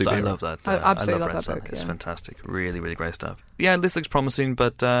 I love that. I absolutely love Red that Sun. book. It's fantastic. Really, really great stuff. Yeah, this looks promising,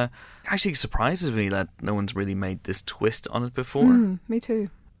 but actually surprises me that no one's really made this twist on it before. Me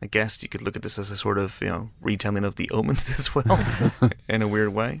too. I guess you could look at this as a sort of, retelling of The Omen as well, in a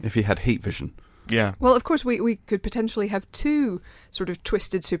weird way. If he had heat vision. Yeah. Well, of course, we could potentially have 2 sort of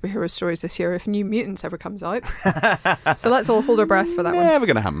twisted superhero stories this year if New Mutants ever comes out. So let's all hold our breath for that one. Never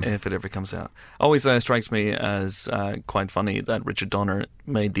going to happen. If it ever comes out. Always strikes me as quite funny that Richard Donner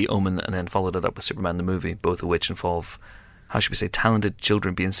made The Omen and then followed it up with Superman the movie, both of which involve, how should we say, talented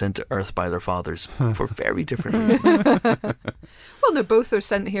children being sent to Earth by their fathers for very different reasons. Well, no, both are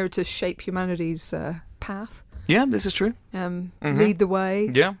sent here to shape humanity's path. Yeah, this is true. Lead the way.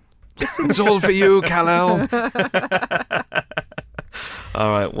 Yeah. It's all for you, Kal-El. All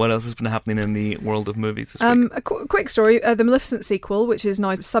right, what else has been happening in the world of movies this week? A quick story. The Maleficent sequel, which is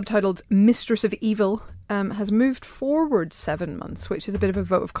now subtitled Mistress of Evil, has moved forward 7 months, which is a bit of a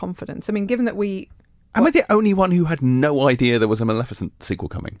vote of confidence. I mean, given that Am I the only one who had no idea there was a Maleficent sequel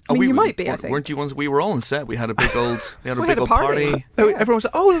coming? I mean, you might be, I think. Weren't you ones? We were all on set. We had a big old, We had a party. Oh, everyone was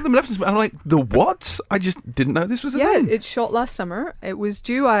like, oh, the Maleficent. I'm like, the what? I just didn't know this was a thing. Yeah, it shot last summer. It was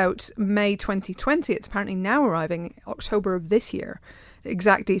due out May 2020. It's apparently now arriving October of this year.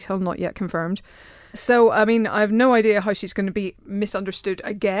 Exact detail not yet confirmed. So, I mean, I have no idea how she's going to be misunderstood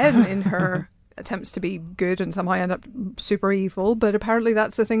again in her attempts to be good and somehow end up super evil, but apparently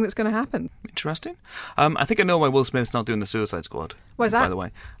that's the thing that's going to happen. Interesting. I think I know why Will Smith's not doing the Suicide Squad. Why is that? By the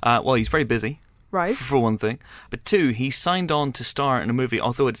way. Well, he's very busy. Right. For one thing. But 2, he signed on to star in a movie,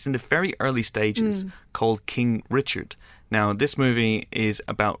 although it's in the very early stages, called King Richard. Now, this movie is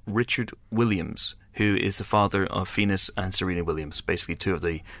about Richard Williams, who is the father of Venus and Serena Williams, basically 2 of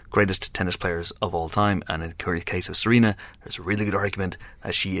the greatest tennis players of all time. And in the case of Serena, there's a really good argument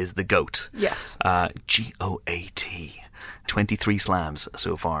that she is the GOAT. Yes. GOAT. 23 slams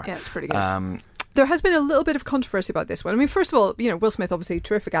so far. Yeah, it's pretty good. There has been a little bit of controversy about this one. I mean, first of all, Will Smith, obviously a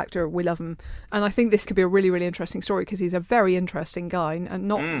terrific actor. We love him. And I think this could be a really, really interesting story because he's a very interesting guy and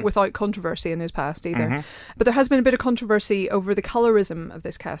not without controversy in his past either. But there has been a bit of controversy over the colorism of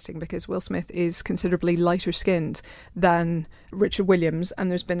this casting because Will Smith is considerably lighter skinned than Richard Williams.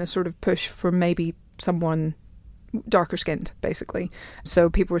 And there's been a sort of push for maybe someone darker skinned, basically. So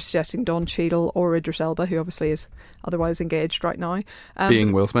people were suggesting Don Cheadle or Idris Elba, who obviously is otherwise engaged right now.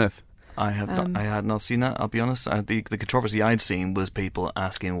 Being Will Smith. I had not seen that, I'll be honest. The controversy I'd seen was people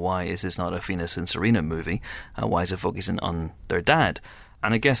asking, why is this not a Venus and Serena movie? Why is it focusing on their dad?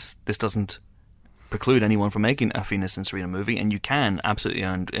 And I guess this doesn't preclude anyone from making a Venus and Serena movie, and you can absolutely,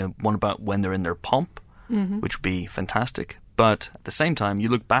 and one about when they're in their pomp, which would be fantastic. But at the same time, you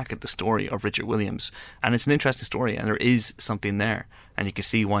look back at the story of Richard Williams, and it's an interesting story, and there is something there. And you can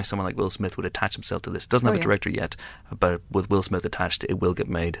see why someone like Will Smith would attach himself to this. It doesn't have a director yet, but with Will Smith attached, it will get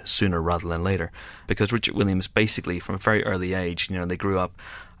made sooner rather than later. Because Richard Williams, basically, from a very early age, they grew up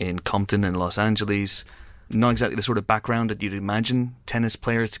in Compton in Los Angeles. Not exactly the sort of background that you'd imagine tennis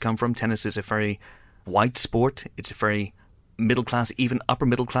players to come from. Tennis is a very white sport. It's a very middle class, even upper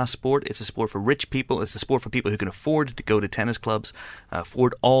middle class sport. It's a sport for rich people. It's a sport for people who can afford to go to tennis clubs,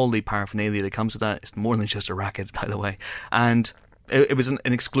 afford all the paraphernalia that comes with that. It's more than just a racket, by the way. And it was an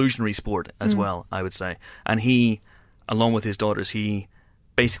exclusionary sport as well, I would say. And he, along with his daughters, he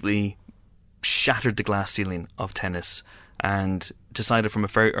basically shattered the glass ceiling of tennis and decided from a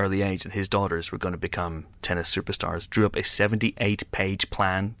very early age that his daughters were going to become tennis superstars. Drew up a 78-page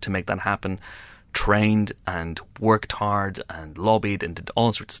plan to make that happen. Trained and worked hard and lobbied and did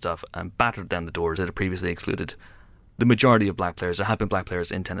all sorts of stuff and battered down the doors that had previously excluded the majority of black players. There have been black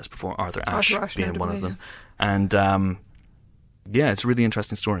players in tennis before, Arthur Ashe being one of them. And it's a really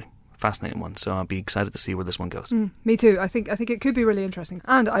interesting story. Fascinating one. So I'll be excited to see where this one goes. Me too. I think it could be really interesting.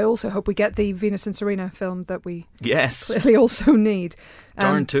 And I also hope we get the Venus and Serena film that we clearly also need.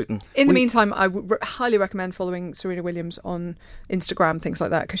 Darn tootin'. In the meantime, I would highly recommend following Serena Williams on Instagram, things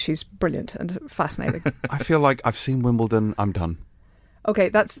like that, because she's brilliant and fascinating. I feel like I've seen Wimbledon. I'm done. Okay,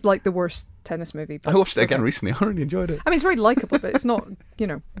 that's like the worst tennis movie. I watched it again recently. I really enjoyed it. I mean, it's very likeable, but it's not,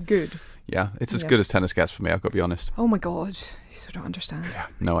 good. Yeah, it's as good as tennis gets for me, I've got to be honest. Oh my God, you sort of don't understand. Yeah,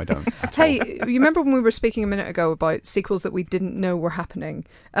 no, I don't. Hey, you remember when we were speaking a minute ago about sequels that we didn't know were happening?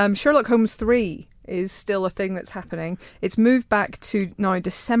 Sherlock Holmes 3 is still a thing that's happening. It's moved back to now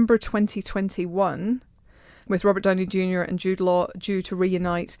December 2021 with Robert Downey Jr. and Jude Law due to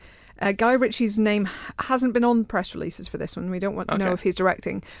reunite. Guy Ritchie's name hasn't been on press releases for this one. We don't want to know if he's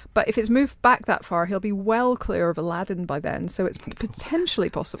directing. But if it's moved back that far, he'll be well clear of Aladdin by then. So it's potentially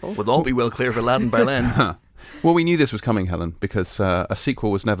possible. We'll all be well clear of Aladdin by then. Well, we knew this was coming, Helen, because a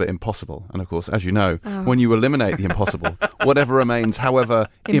sequel was never impossible. And of course, as you know, when you eliminate the impossible, whatever remains, however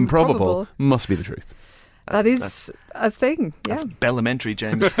improbable, must be the truth. That is a thing. Yeah. That's Bellementary,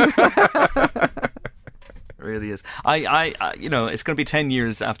 James. It really is. I it's going to be 10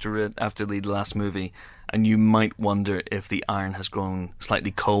 years after the last movie, and you might wonder if the iron has grown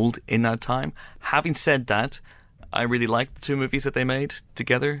slightly cold in that time. Having said that, I really liked the two movies that they made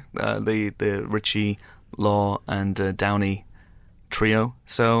together, the Ritchie, Law, and Downey trio.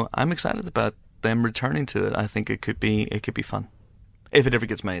 So I'm excited about them returning to it. I think it could be fun if it ever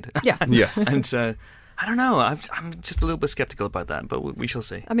gets made. Yeah, Yeah. And I don't know. I'm just a little bit skeptical about that, but we shall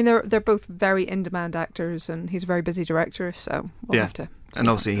see. I mean, they're both very in-demand actors, and he's a very busy director, so we'll have to. And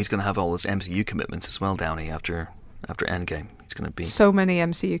obviously, he's going to have all his MCU commitments as well, Downey, after Endgame. He's going to be so many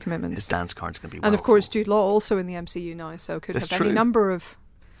MCU commitments. His dance card's going to be. And of course, Jude Law also in the MCU now, so could That's have true. any number of.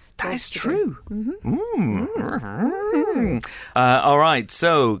 That is true. All right,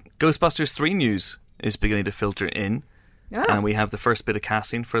 so Ghostbusters 3 news is beginning to filter in, and we have the first bit of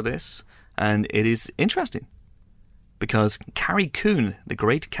casting for this, and it is interesting because Carrie Coon, the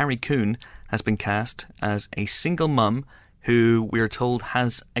great Carrie Coon, has been cast as a single mum who we are told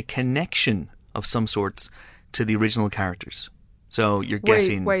has a connection of some sorts to the original characters. So you're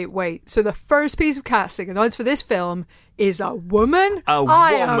guessing... Wait. So the first piece of casting announced for this film is a woman?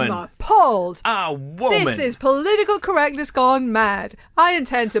 I am appalled. A woman. This is political correctness gone mad. I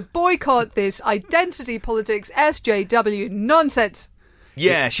intend to boycott this identity politics SJW nonsense.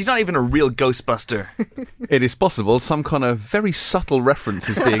 Yeah, she's not even a real Ghostbuster. It is possible some kind of very subtle reference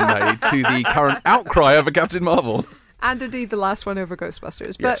is being made to the current outcry over Captain Marvel. And indeed the last one over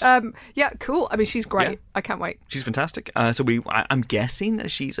Ghostbusters. Yes. But yeah, cool. I mean, she's great. Yeah. I can't wait. She's fantastic. I'm guessing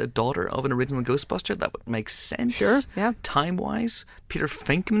that she's a daughter of an original Ghostbuster. That would make sense. Sure, yeah. Time-wise. Peter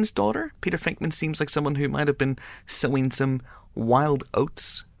Venkman's daughter. Peter Venkman seems like someone who might have been sowing some wild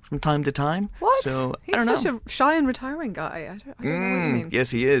oats from time to time. What? So, He's I don't know. such a shy and retiring guy. I don't know what you mean. Yes,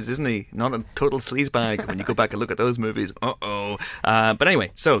 he is, isn't he? Not a total sleazebag when you go back and look at those movies. Uh-oh. But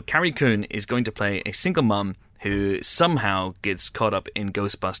anyway, so Carrie Coon is going to play a single mum who somehow gets caught up in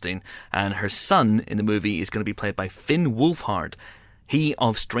ghostbusting, and her son in the movie is going to be played by Finn Wolfhard. He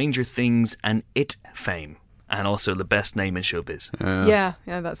of Stranger Things and It fame, and also the best name in showbiz. Yeah,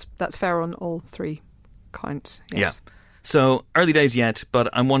 that's fair on all three counts. Yes. Yeah. So, early days yet, but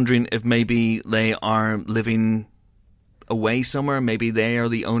I'm wondering if maybe they are living away somewhere. Maybe they are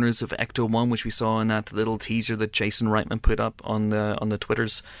the owners of Ecto 1, which we saw in that little teaser that Jason Reitman put up on the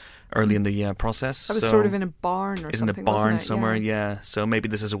Twitters early in the process. That was sort of in a barn or something. something, In a barn wasn't it? somewhere, yeah. So maybe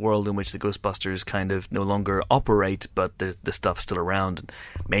this is a world in which the Ghostbusters kind of no longer operate, but the stuff's still around. And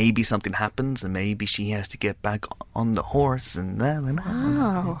maybe something happens, and maybe she has to get back on the horse, and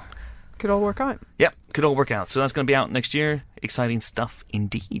Oh. Could all work out. Yep, could all work out. So that's going to be out next year. Exciting stuff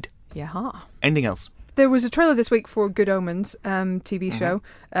indeed. Yeah. Anything else? There was a trailer this week for Good Omens TV show,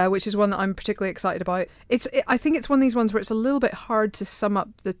 which is one that I'm particularly excited about. I think it's one of these ones where it's a little bit hard to sum up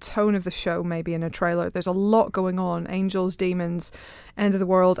the tone of the show maybe in a trailer. There's a lot going on. Angels, demons, end of the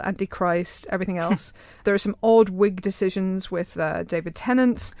world, Antichrist, everything else. There are some odd wig decisions with David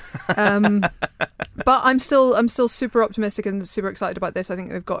Tennant. But I'm still super optimistic and super excited about this. I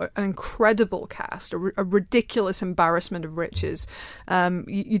think they've got an incredible cast, a ridiculous embarrassment of riches.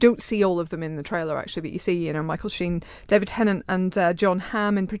 You don't see all of them in the trailer actually, but you see, Michael Sheen, David Tennant, and John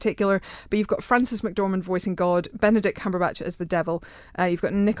Hamm in particular. But you've got Frances McDormand voicing God, Benedict Cumberbatch as the devil. You've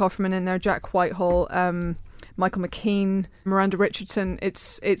got Nick Offerman in there, Jack Whitehall, Michael McKean, Miranda Richardson.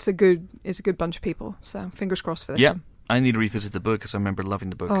 It's a good bunch of people. So fingers crossed for this one. I need to revisit the book because I remember loving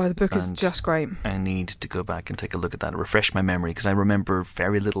the book. Oh, the book is just great. I need to go back and take a look at that, refresh my memory, because I remember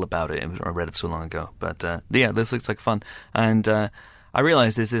very little about it. I read it so long ago. But yeah, this looks like fun. And I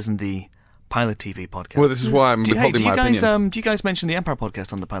realise this isn't the Pilot TV podcast. Well, this is why I'm withholding my opinion. Do you guys mention the Empire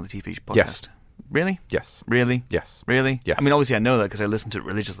podcast on the Pilot TV podcast? Yes. Really? Yes. Really? Yes. Really? Yes. I mean, obviously I know that because I listen to it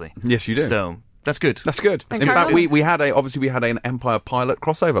religiously. Yes, you do. So that's good. That's good. And In fact, Carol? we had an Empire Pilot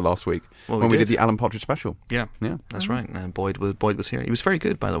crossover last week when we did the Alan Partridge special. Yeah. That's right. And Boyd was here. He was very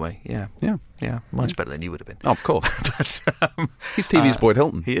good, by the way. Yeah. Much better than you would have been. Oh, of course. But, He's TV's Boyd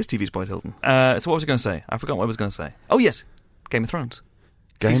Hilton. He is TV's Boyd Hilton. So what was I going to say? I forgot what I was going to say. Oh yes, Game of Thrones.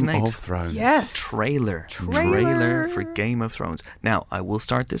 Season 8. Game of Thrones. Yes. Trailer for Game of Thrones. Now, I will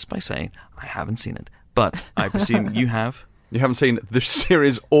start this by saying I haven't seen it, but I presume you have. You haven't seen the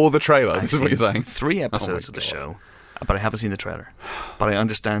series or the trailer, I've this is what seen you're saying? 3 episodes of the show, but I haven't seen the trailer. But I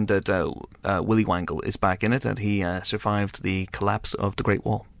understand that Willy Wangle is back in it, and he survived the collapse of the Great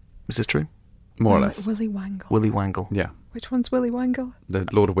Wall. Is this true? More or less. Willy Wangle. Willy Wangle. Yeah. Which one's Willy Wangle? The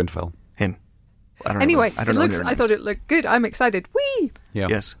Lord of Winterfell. Him. I don't Anyway, know. I don't know their I names. thought it looked good. I'm excited. Whee! Yeah.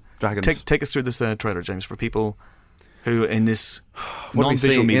 Yes. Dragons. Take us through this trailer, James, for people who in this What do we see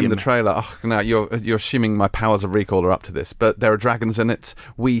Non-visual in medium. the trailer? Oh, now you're assuming my powers of recall are up to this, but there are dragons in it.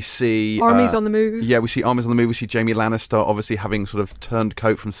 We see Armies on the move. Yeah, we see armies on the move. We see Jaime Lannister, obviously having sort of turned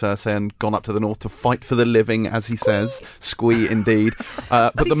coat from Cersei and gone up to the north to fight for the living, as he says. Squee, indeed.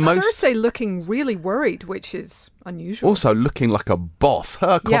 But See, Cersei looking really worried, which is unusual. Also looking like a boss.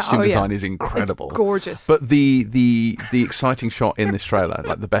 Her costume design is incredible. It's gorgeous. But the exciting shot in this trailer,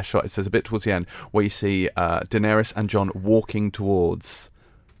 like the best shot, it says a bit towards the end, where you see Daenerys and Jon walking towards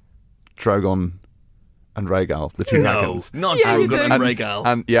Drogon and Rhaegal, the two dragons. Not Yeah, you Drogon did. and Rhaegal.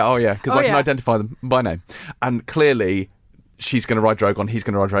 And because Oh, I can yeah. identify them by name. And clearly, she's going to ride Drogon, he's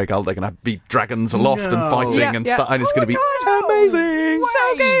going to ride Rhaegal. They're going to be dragons aloft and fighting Yeah, and yeah. stuff. And it's Oh going to my be God. amazing.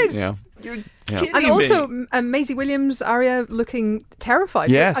 So good. Yeah. You're Yeah. kidding And me. also, Maisie Williams, Arya, looking terrified.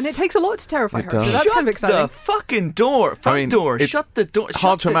 Yes. And it takes a lot to terrify It her, does. so that's Shut kind of exciting. the fucking door. Front door. it's Shut the door.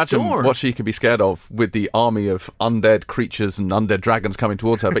 hard to Shut the imagine door. what she could be scared of with the army of undead creatures and undead dragons coming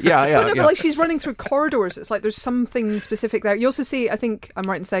towards her. But yeah. But like she's running through corridors. It's like there's something specific there. You also see, I think I'm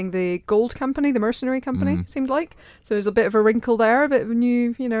right in saying, the gold company, the mercenary company, seemed like. So there's a bit of a wrinkle there, a bit of a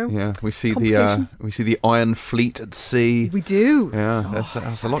new, Yeah, we see complication. the Iron Fleet at sea. We do. Yeah,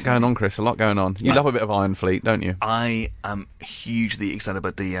 there's a lot going on, Chris. A lot going on. You love a bit of Iron Fleet, don't you? I am hugely excited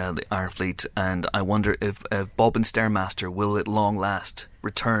about the Iron Fleet, and I wonder if Bob and Stairmaster will at long last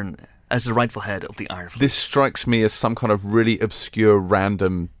return as the rightful head of the Iron Fleet. This strikes me as some kind of really obscure,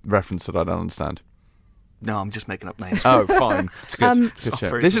 random reference that I don't understand. No, I'm just making up names. Oh, fine. It's good. It's Good show.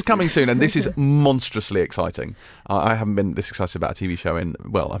 very This is coming confusing. soon, and this is monstrously exciting. I haven't been this excited about a TV show in,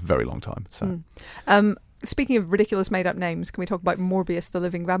 well, a very long time. So. Speaking of ridiculous made-up names, can we talk about Morbius the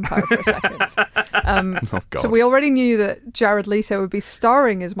Living Vampire for a second? Oh, God. So we already knew that Jared Leto would be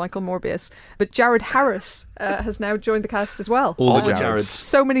starring as Michael Morbius, but Jared Harris has now joined the cast as well. All the Jareds. Jareds.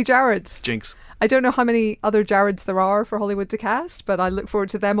 So many Jareds. Jinx. I don't know how many other Jareds there are for Hollywood to cast, but I look forward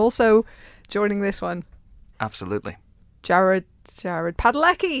to them also joining this one. Absolutely. Jared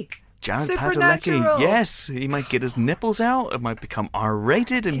Padalecki. Jared Supernatural. Padalecki. Yes, he might get his nipples out. It might become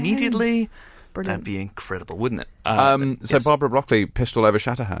R-rated immediately. Brilliant. That'd be incredible, wouldn't it? So yes. Barbara Broccoli pissed all over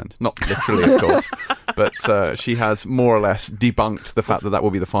Shatterhand. Not literally, of course. But she has more or less debunked the fact that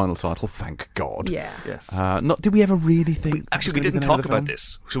will be the final title. Thank God. Yeah. Yes. Did we ever really think... Actually, we didn't talk about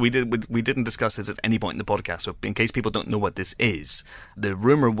this. So we didn't discuss this at any point in the podcast. So in case people don't know what this is, the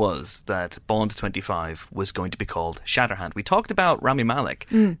rumor was that Bond 25 was going to be called Shatterhand. We talked about Rami Malek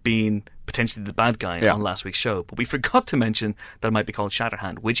being potentially the bad guy on last week's show, but we forgot to mention that it might be called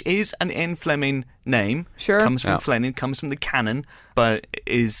Shatterhand, which is an Ian Fleming name. Sure. Comes from Fleming, comes from the canon, but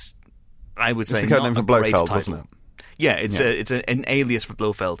is, I would say, the code not name a for great Blofeld, title. wasn't it? Yeah, it's an alias for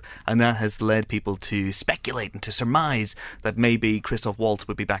Blofeld, and that has led people to speculate and to surmise that maybe Christoph Waltz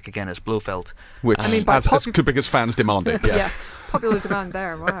would be back again as Blofeld. Which, I mean, by because fans demand it. Yeah. Popular demand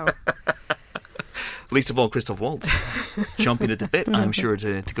there. Wow. Least of all, Christoph Waltz jumping at the bit, I'm sure,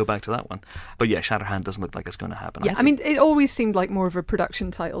 to go back to that one. But yeah, Shatterhand doesn't look like it's going to happen. Yeah, I mean, it always seemed like more of a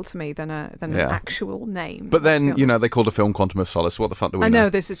production title to me than an actual name. But let's then, be honest. they called a film Quantum of Solace. What the fuck do we I know? know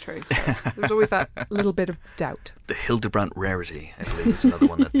this is true. So there's always that little bit of doubt. The Hildebrandt Rarity, I believe, is another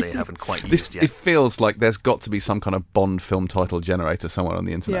one that they haven't quite used yet. It feels like there's got to be some kind of Bond film title generator somewhere on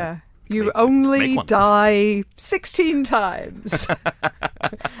the internet. Yeah. You Make only one. die 16 times.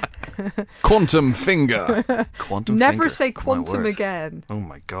 Quantum Finger. Quantum Never Finger, say my quantum word. again. Oh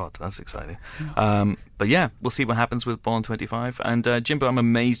my God, that's exciting. But yeah, we'll see what happens with Bond 25. And Jimbo, I'm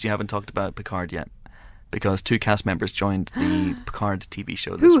amazed you haven't talked about Picard yet, because 2 cast members joined the Picard TV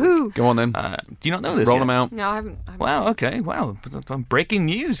show this week. Who? Go on then. Do you not know this Roll yet? them out. No, I haven't. Wow, okay, wow. Breaking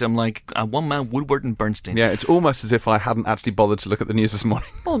news. I'm like one man, Woodward and Bernstein. Yeah, it's almost as if I hadn't actually bothered to look at the news this morning.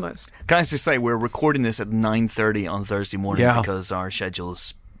 Almost. Can I just say, we're recording this at 9:30 on Thursday morning because our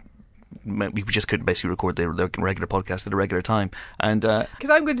schedules, we just couldn't basically record the regular podcast at a regular time. And Because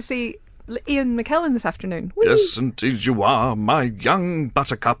I'm going to see Ian McKellen this afternoon. Whee! yes, indeed you are, my young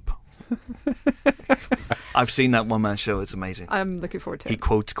buttercup. I've seen that one-man show. It's amazing. I'm looking forward to He it.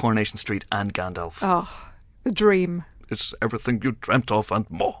 quotes Coronation Street and Gandalf. Oh, the dream. It's everything you dreamt of and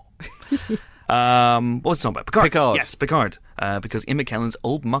more. What's it about? Picard. Yes, Picard. Because Ian McKellen's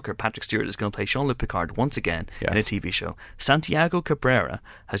old mucker Patrick Stewart is going to play Jean-Luc Picard once again in a TV show. Santiago Cabrera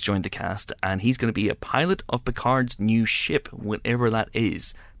has joined the cast, and he's going to be a pilot of Picard's new ship, whatever that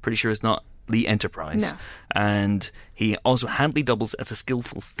is. Pretty sure it's not the Enterprise. No. And he also handily doubles as a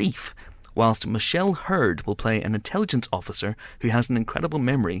skillful thief, whilst Michelle Hurd will play an intelligence officer who has an incredible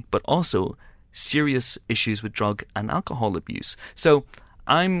memory, but also serious issues with drug and alcohol abuse. So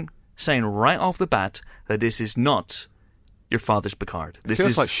I'm saying right off the bat that this is not your father's Picard. This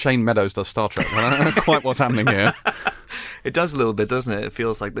Feels is like Shane Meadows does Star Trek. I don't know quite what's happening here. It does a little bit, doesn't it? It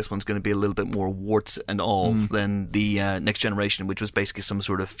feels like this one's going to be a little bit more warts and all than the Next Generation, which was basically some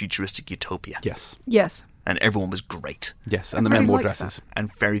sort of futuristic utopia. Yes. And everyone was great. Yes, and the men wore dresses. That.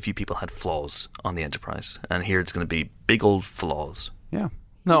 And very few people had flaws on the Enterprise. And here it's going to be big old flaws. Yeah.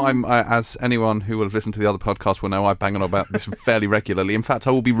 No, as anyone who will have listened to the other podcast will know, I bang on about this fairly regularly. In fact,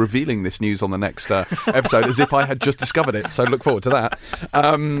 I will be revealing this news on the next episode as if I had just discovered it. So look forward to that.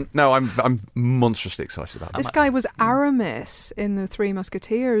 No, I'm monstrously excited about This that. guy was Aramis in the Three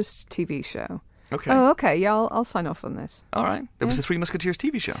Musketeers TV show. Okay. Oh, okay. Yeah, I'll sign off on this. All right. There was the Three Musketeers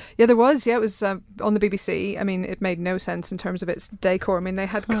TV show. Yeah, there was. Yeah, it was on the BBC. I mean, it made no sense in terms of its decor. I mean, they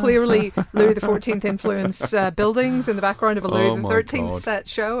had clearly Louis XIV influenced buildings in the background of a Louis XIII set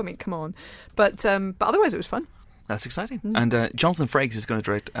show. I mean, come on. But otherwise, it was fun. That's exciting. And Jonathan Frakes is going to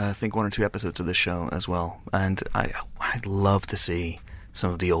direct, I think, 1 or 2 episodes of this show as well. And I'd love to see some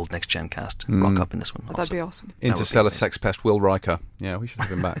of the old Next Gen cast rock up in this one. That'd be awesome. Interstellar sex pest Will Riker. Yeah, we should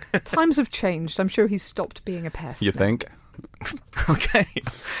have him back. Times have changed. I'm sure he's stopped being a pest. You think? Okay,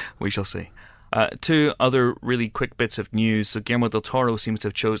 we shall see. 2 other really quick bits of news. So Guillermo del Toro seems to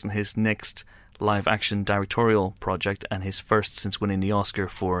have chosen his next live-action directorial project and his first since winning the Oscar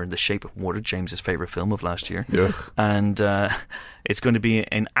for The Shape of Water, James's favourite film of last year. Yeah. And it's going to be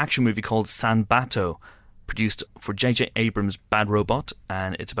an action movie called San Bato, produced for J.J. Abrams' Bad Robot,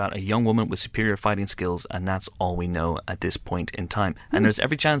 and it's about a young woman with superior fighting skills, and that's all we know at this point in time. And there's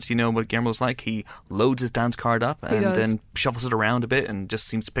every chance you know what Guillermo's like. He loads his dance card up and then shuffles it around a bit and just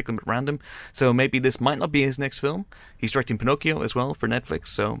seems to pick them at random. So maybe this might not be his next film. He's directing Pinocchio as well for Netflix,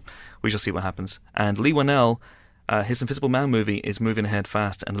 so we shall see what happens. And Lee Whannell, his Invisible Man movie is moving ahead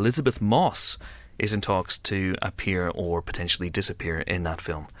fast, and Elizabeth Moss is in talks to appear or potentially disappear in that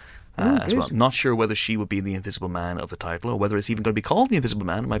film. As well. Not sure whether she would be the Invisible Man of the title or whether it's even going to be called the Invisible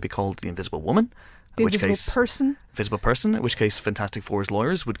Man. It might be called the Invisible Woman. The Invisible Person. Invisible Person, in which case Fantastic Four's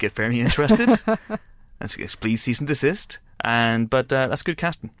lawyers would get very interested. And please cease and desist. But that's good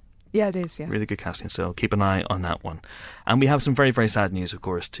casting. Yeah, it is, yeah. Really good casting, so keep an eye on that one. And we have some very, very sad news, of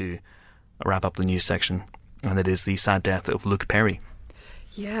course, to wrap up the news section. And it is the sad death of Luke Perry.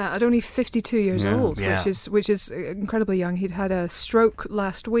 Yeah, at only 52 years old, Yeah. which is incredibly young. He'd had a stroke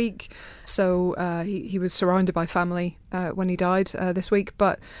last week, so he was surrounded by family when he died this week.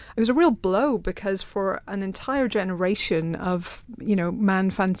 But it was a real blow because for an entire generation of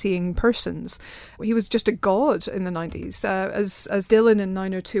man-fancying persons, he was just a god in the 90s. As Dylan in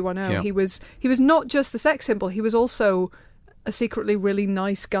 90210, he was not just the sex symbol. He was also a secretly really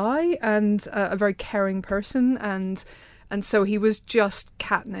nice guy and a very caring person, and so he was just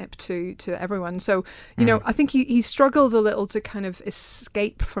catnip to everyone. So, I think he struggled a little to kind of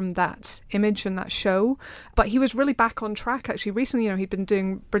escape from that image and that show. But he was really back on track, actually. Recently, he'd been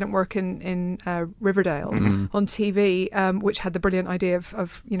doing brilliant work in Riverdale on TV, which had the brilliant idea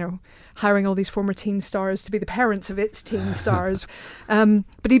of hiring all these former teen stars to be the parents of its teen stars.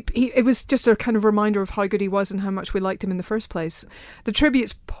 But it was just a kind of reminder of how good he was and how much we liked him in the first place. The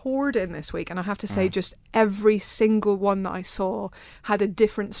tributes poured in this week, and I have to say just every single one that I saw had a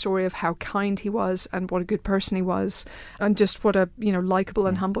different story of how kind he was and what a good person he was and just what a likable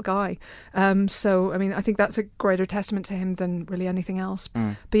and humble guy. So I mean, I think that's a greater testament to him than really anything else.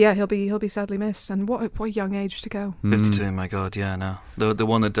 But yeah, he'll be sadly missed, and what a young age to go. 52, my God, yeah, no. The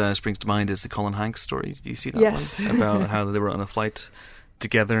one that springs to mind is the Colin Hanks story. Do you see that Yes. one? About how they were on a flight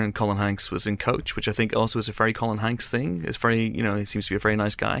together and Colin Hanks was in coach, which I think also is a very Colin Hanks thing. It's very, he seems to be a very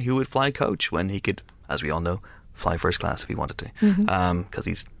nice guy who would fly coach when he could, as we all know, fly first class if he wanted to, because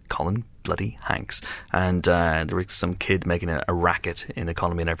he's Colin bloody Hanks. And there was some kid making a racket in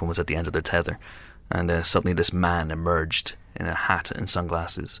economy and everyone was at the end of their tether. And suddenly this man emerged in a hat and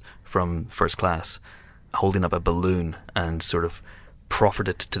sunglasses from first class, holding up a balloon and sort of proffered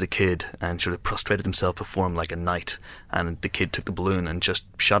it to the kid and sort of prostrated himself before him like a knight. And the kid took the balloon and just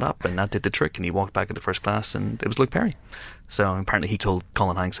shut up, and that did the trick, and he walked back into first class, and it was Luke Perry. So apparently he told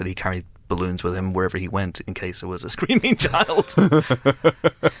Colin Hanks that he carried balloons with him wherever he went in case there was a screaming child.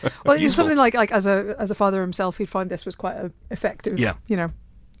 Well, it's something like as a father himself, he'd find this was quite an effective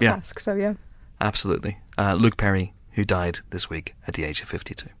task. So yeah, absolutely. Luke Perry, who died this week at the age of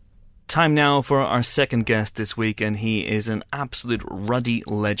 52. Time now for our second guest this week, and he is an absolute ruddy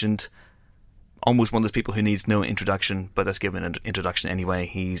legend. Almost one of those people who needs no introduction, but let's give him an introduction anyway.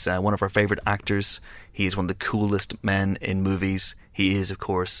 He's one of our favourite actors. He is one of the coolest men in movies. He is, of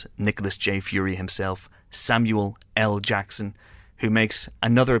course, Nicholas J. Fury himself, Samuel L. Jackson, who makes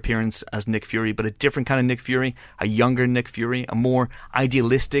another appearance as Nick Fury, but a different kind of Nick Fury, a younger Nick Fury, a more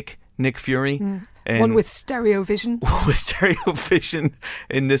idealistic Nick Fury. One with stereo vision. With stereo vision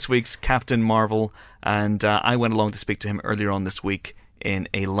in this week's Captain Marvel. And I went along to speak to him earlier on this week in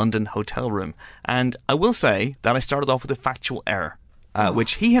a London hotel room. And I will say that I started off with a factual error.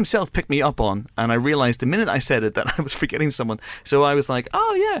 Which he himself picked me up on, and I realised the minute I said it that I was forgetting someone. So I was like,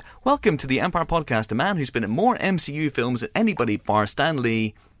 oh yeah, welcome to the Empire Podcast, a man who's been in more MCU films than anybody bar Stan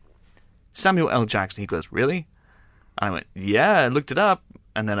Lee, Samuel L. Jackson. He goes, really? And I went, yeah, I looked it up.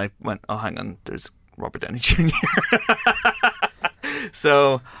 And then I went, oh, hang on, there's Robert Downey Jr.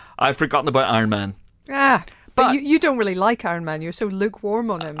 So I've forgotten about Iron Man. But you don't really like Iron Man. You're so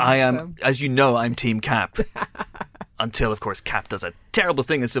lukewarm on him. I am, as you know, I'm Team Cap. Until, of course, Cap does a terrible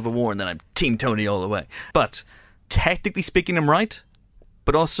thing in Civil War, and then I'm Team Tony all the way. But technically speaking, I'm right.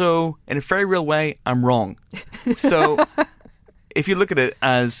 But also, in a very real way, I'm wrong. So if you look at it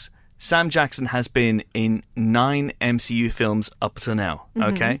as Sam Jackson has been in 9 MCU films up to now,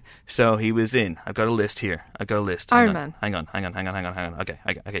 okay? So he was in, I've got a list here. Iron Man. Hang on. Okay,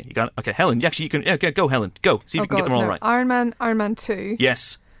 you got it. Okay, Helen, you can, yeah, go, Helen. Go, see if you can get them all right. Iron Man 2.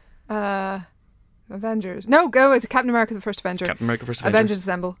 Yes. Avengers. No, go. It's Captain America, the First Avenger. Captain America, First Avenger. Avengers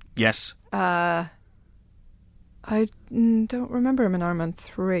Assemble. Yes. I don't remember him in Iron Man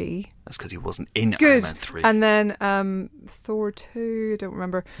 3. That's because he wasn't in Good. Iron Man 3. And then Thor 2, I don't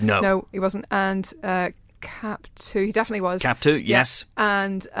remember. No, he wasn't. And Cap 2, he definitely was. Cap 2, yes.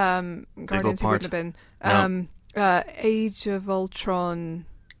 And Guardians, he wouldn't have been. No. Age of Ultron,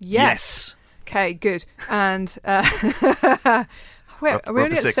 yes. Okay, good. And wait, are we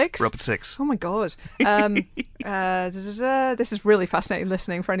only at 6? We're up at 6. Oh my god. This is really fascinating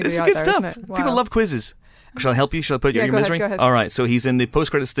listening for anybody this is out good there, stuff. isn't it? Wow. People love quizzes. Shall I help you? Shall I put you in your misery? Go ahead. All right, so he's in the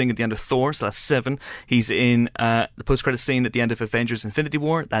post-credits thing at the end of Thor, so that's 7. He's in the post-credits scene at the end of Avengers Infinity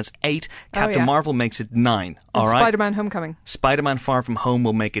War, that's 8. Captain Marvel makes it 9. All right. Spider-Man Homecoming. Spider-Man Far From Home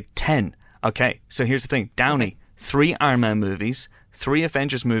will make it 10. Okay, so here's the thing. Downey, 3 Iron Man movies, 3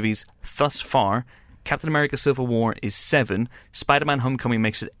 Avengers movies thus far. Captain America Civil War is 7. Spider-Man Homecoming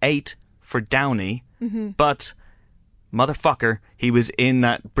makes it 8 for Downey. But, motherfucker, he was in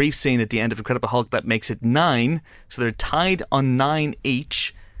that brief scene at the end of Incredible Hulk that makes it 9. So they're tied on 9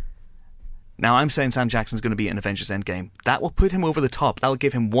 each. Now I'm saying Sam Jackson's going to be in Avengers Endgame. That will put him over the top. That will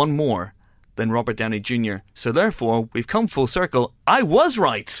give him 1 more than Robert Downey Jr. So therefore, we've come full circle. I was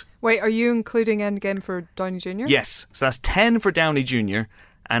right! Wait, are you including Endgame for Downey Jr.? Yes. So that's 10 for Downey Jr.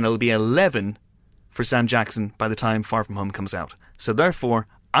 and it'll be 11 for Sam Jackson by the time Far From Home comes out. So therefore,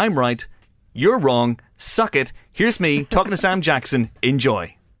 I'm right, you're wrong, suck it, here's me talking to Sam Jackson,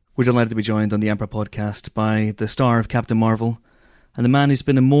 enjoy. We're delighted to be joined on the Emperor Podcast by the star of Captain Marvel and the man who's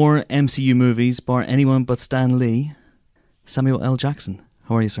been in more MCU movies bar anyone but Stan Lee, Samuel L. Jackson.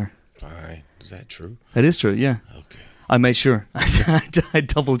 How are you, sir? Fine. Is that true? It is true, yeah. Okay. I made sure. I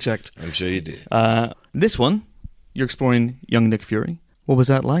double-checked. I'm sure you did. This one, you're exploring young Nick Fury. What was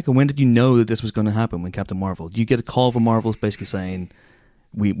that like? And when did you know that this was going to happen when Captain Marvel? Did you get a call from Marvel basically saying,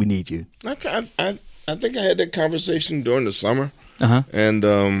 we need you? I think I had that conversation during the summer. And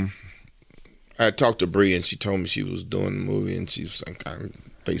I talked to Brie, and she told me she was doing the movie, and she was like,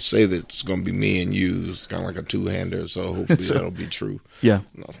 they say that it's going to be me and you. It's kind of like a two-hander, so hopefully that'll be true. Yeah.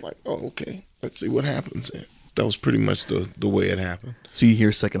 And I was like, oh, okay. Let's see what happens. And that was pretty much the way it happened. So you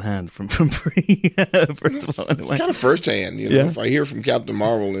hear secondhand from Brie, first of all. Anyway. It's kind of firsthand, you know. Yeah. If I hear from Captain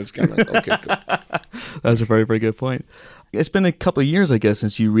Marvel, it's kind of okay, cool. That's a very, very good point. It's been a couple of years, I guess,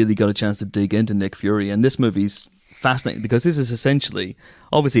 since you really got a chance to dig into Nick Fury, and this movie's fascinating because this is essentially,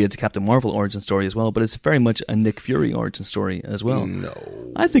 obviously it's a Captain Marvel origin story as well, but it's very much a Nick Fury origin story as well. No.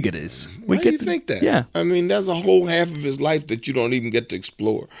 I think it is. Why do you think that? Yeah. I mean, there's a whole half of his life that you don't even get to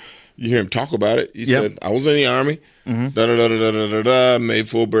explore. You hear him talk about it. He said, I was in the Army, made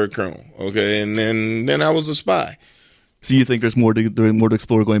full bird colonel. Okay, and then I was a spy. So you think there's more to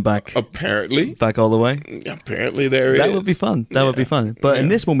explore going back? Apparently. Back all the way? Apparently there is. That would be fun. That would be fun. But in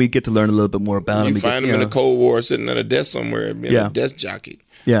this one, we get to learn a little bit more about him. You find him in the Cold War sitting at a desk somewhere, being a desk jockey.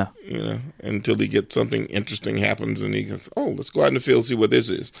 Yeah. You know, until he gets something interesting happens and he goes, oh, let's go out in the field, see what this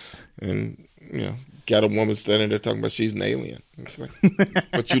is. And, you know, got a woman standing there talking about she's an alien. It's like,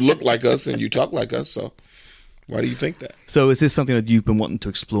 but you look like us and you talk like us, so why do you think that? So is this something that you've been wanting to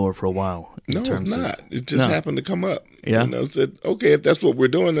explore for a while? No, it's not. It just happened to come up. Yeah. And I said, okay, if that's what we're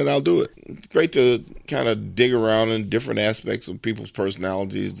doing, then I'll do it. It's great to kind of dig around in different aspects of people's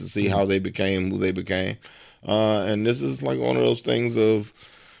personalities to see how they became who they became. And this is like one of those things of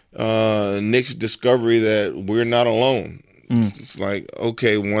Nick's discovery that we're not alone. It's like,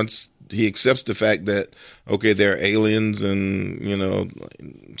 okay, once he accepts the fact that, okay, they're aliens and, you know,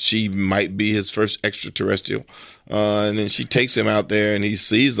 she might be his first extraterrestrial. And then she takes him out there and he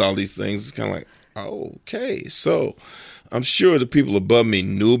sees all these things. It's kind of like, Okay, so I'm sure the people above me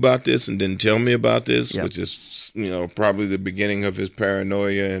knew about this and didn't tell me about this, which is, probably the beginning of his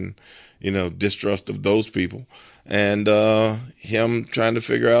paranoia and, distrust of those people. And him trying to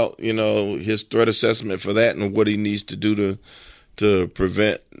figure out, his threat assessment for that and what he needs to do to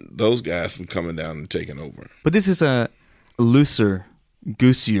prevent those guys from coming down and taking over. But this is a looser,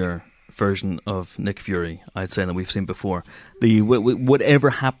 goosier version of Nick Fury, I'd say, that we've seen before. Whatever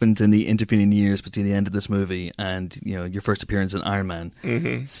happened in the intervening years between the end of this movie and your first appearance in Iron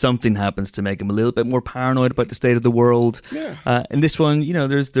Man, something happens to make him a little bit more paranoid about the state of the world. Yeah. In this one,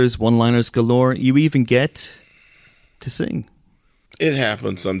 there's one-liners galore. You even get to sing. It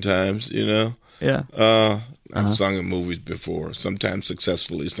happens sometimes, Yeah. I've sung in movies before, sometimes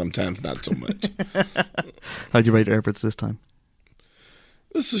successfully, sometimes not so much. How'd you rate your efforts this time?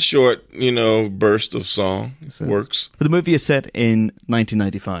 It's a short, burst of song. Works. But the movie is set in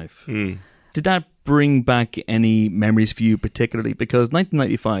 1995. Did that bring back any memories for you particularly? Because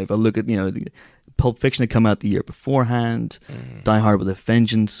 1995, I look at, Pulp Fiction had come out the year beforehand. Die Hard with a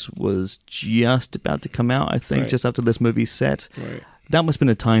Vengeance was just about to come out, I think, just after this movie's set. Right. That must have been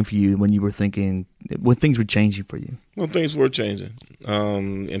a time for you when you were thinking, when things were changing for you. Well, things were changing,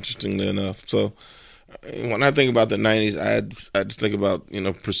 interestingly enough. So when I think about the 90s, I just think about,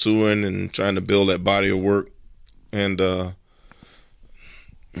 pursuing and trying to build that body of work and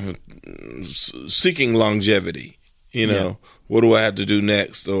seeking longevity. What do I have to do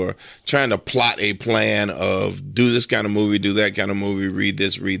next? Or trying to plot a plan of do this kind of movie, do that kind of movie, read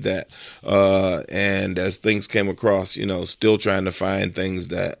this, read that. And as things came across, still trying to find things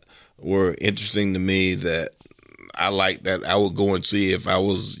that were interesting to me that I like, that I would go and see if I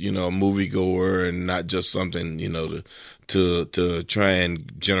was, a moviegoer and not just something, to try and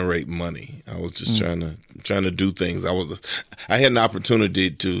generate money. I was just trying to do things. I had an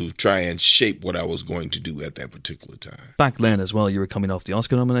opportunity to try and shape what I was going to do at that particular time. Back then as well, you were coming off the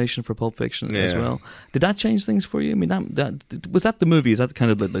Oscar nomination for Pulp Fiction as well. Did that change things for you? I mean, that was that the movie? Is that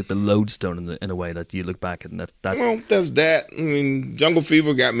kind of like the lodestone in a way that you look back at? Well, that's that. I mean, Jungle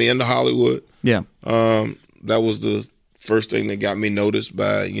Fever got me into Hollywood. Yeah. That was the first thing that got me noticed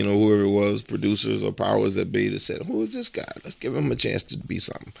by, whoever it was, producers or powers that be, that said, who is this guy? Let's give him a chance to be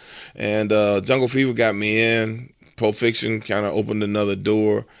something. And Jungle Fever got me in. Pulp Fiction kind of opened another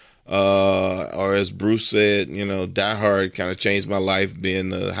door. Or as Bruce said, Die Hard kind of changed my life, being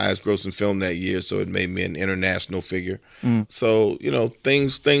the highest grossing film that year, so it made me an international figure. So,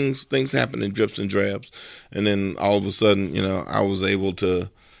 things happen in drips and drabs. And then all of a sudden, I was able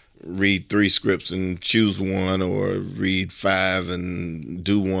to read 3 scripts and choose one, or read 5 and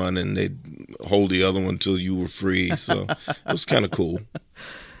do one, and they'd hold the other one till you were free. So it was kind of cool.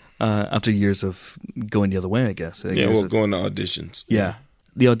 After years of going the other way, I guess. Going to auditions. Yeah.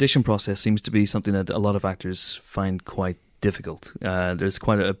 The audition process seems to be something that a lot of actors find quite difficult. There's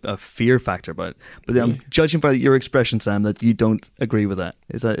quite a fear factor about it. But I'm judging by your expression, Sam, that you don't agree with that.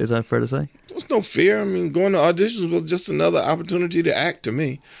 Is that fair to say? There's no fear. I mean, going to auditions was just another opportunity to act to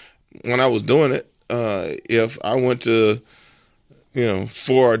me. When I was doing it, if I went to, 4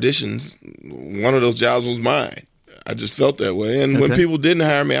 auditions, one of those jobs was mine. I just felt that way. And when people didn't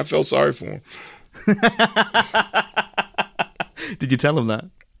hire me, I felt sorry for them. Did you tell them that?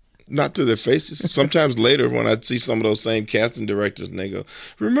 Not to their faces. Sometimes later when I see some of those same casting directors and they go,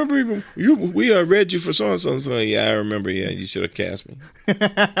 remember, we read you for so-and-so. And so, yeah, I remember. Yeah, you should have cast me.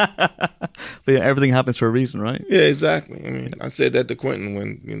 But everything happens for a reason, right? Yeah, exactly. I mean, I said that to Quentin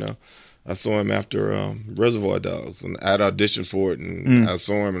when, I saw him after Reservoir Dogs, and I'd auditioned for it, and I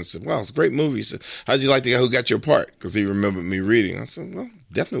saw him and said, wow, it's a great movie. He said, how'd you like the guy who got your part? Because he remembered me reading. I said, well,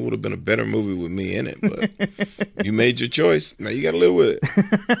 definitely would have been a better movie with me in it, but you made your choice. Now you got to live with it.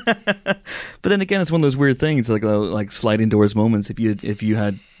 But then again, it's one of those weird things, like sliding doors moments. If you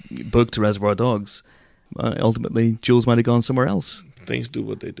had booked Reservoir Dogs, ultimately Jules might have gone somewhere else. Things do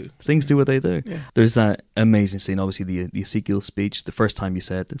what they do. Things do what they do. Yeah. There's that amazing scene, obviously the Ezekiel speech. The first time you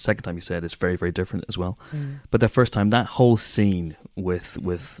said, the second time you said, is very, very different as well. But the first time, that whole scene with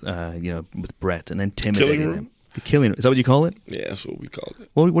Brett and intimidating him. The killing room. Is that what you call it? Yeah, that's what we call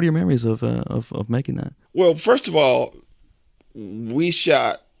it. What are your memories of making that? Well, first of all, we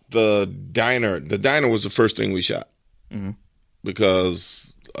shot the diner. The diner was the first thing we shot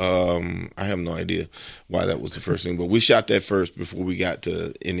because I have no idea why that was the first thing, but we shot that first before we got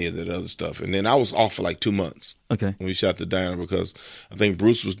to any of that other stuff. And then I was off for like 2 months. Okay. When we shot the diner, because I think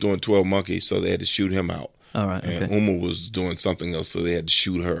Bruce was doing 12 Monkeys, so they had to shoot him out. All right. And Uma was doing something else, so they had to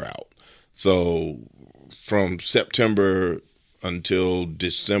shoot her out. So from September until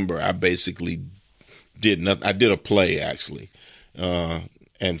December, I basically did nothing. I did a play, actually.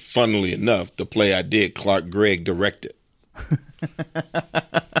 And funnily enough, the play I did, Clark Gregg directed.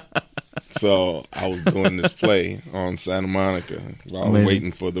 So I was doing this play on Santa Monica while I was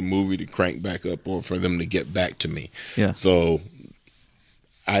waiting for the movie to crank back up or for them to get back to me. Yeah. So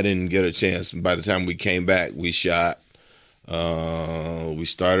I didn't get a chance. By the time we came back, we shot. We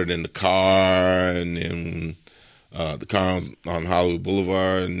started in the car, and then the car on Hollywood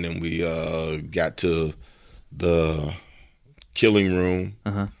Boulevard, and then we got to the killing room,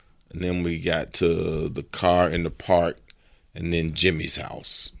 and then we got to the car in the park, and then Jimmy's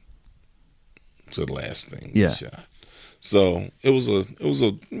house. So the last thing we shot. So it was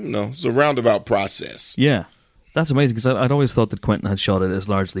a roundabout process. Yeah, that's amazing because I'd always thought that Quentin had shot it as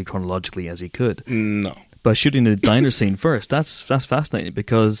largely chronologically as he could. No, but shooting the diner scene first, that's fascinating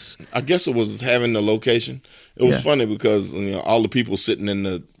because I guess it was having the location. It was funny because all the people sitting in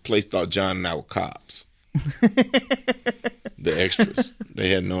the place thought John and I were cops. The extras, they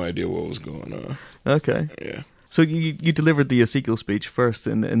had no idea what was going on. Okay, yeah. So you delivered the Ezekiel speech first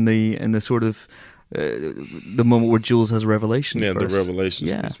in the sort of the moment where Jules has a revelation. Yeah, first. The revelation.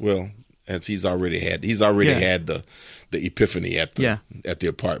 Yeah. Well, as he's already had the epiphany at the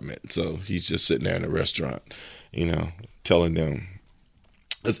apartment. So he's just sitting there in the restaurant, telling them.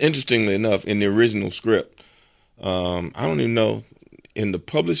 It's interestingly enough in the original script. I don't even know in the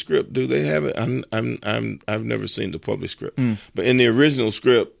published script. Do they have it? I've never seen the published script, but in the original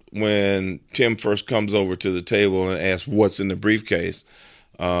script. When Tim first comes over to the table and asks what's in the briefcase,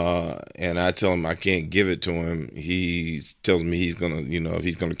 and I tell him I can't give it to him, he tells me he's gonna, if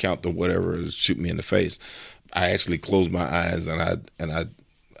he's gonna count to whatever, shoot me in the face. I actually close my eyes and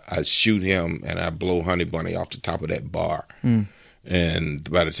I shoot him and I blow Honey Bunny off the top of that bar.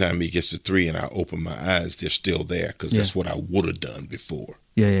 And by the time he gets to 3 and I open my eyes, they're still there because that's what I would have done before.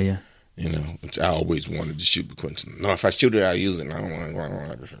 Yeah. Which I always wanted to shoot with Quentin. No, if I shoot it, I'll use it. I don't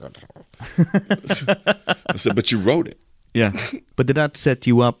want to. I said, but you wrote it. Yeah. But did that set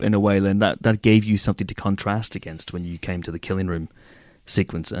you up in a way, then that gave you something to contrast against when you came to the killing room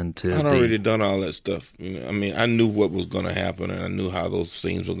sequence and to I'd already done all that stuff. I knew what was going to happen and I knew how those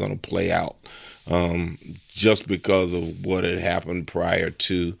scenes were going to play out just because of what had happened prior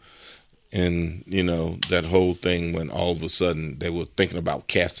to. And, that whole thing when all of a sudden they were thinking about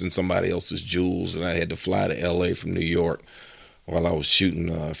casting somebody else's Jules and I had to fly to L.A. from New York while I was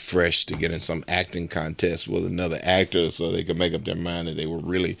shooting Fresh to get in some acting contest with another actor so they could make up their mind that they were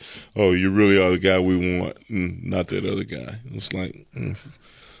really, you really are the guy we want, not that other guy. It was like, it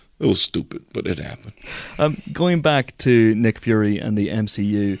was stupid, but it happened. Going back to Nick Fury and the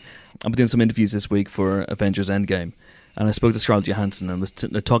MCU, I've been doing some interviews this week for Avengers Endgame. And I spoke to Scarlett Johansson and was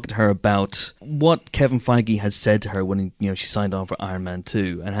talking to her about what Kevin Feige had said to her when she signed on for Iron Man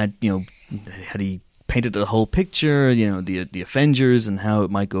 2, and had he painted the whole picture, the Avengers and how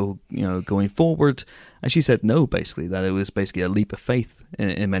it might go, going forward. And she said no, basically, that it was basically a leap of faith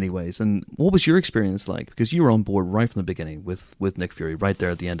in many ways. And what was your experience like? Because you were on board right from the beginning with Nick Fury, right there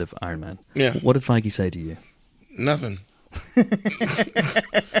at the end of Iron Man. Yeah. What did Feige say to you? Nothing.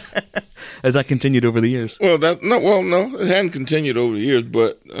 Has that continued over the years? No, it hadn't continued over the years.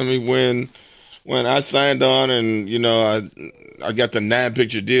 But I mean, when I signed on and I got the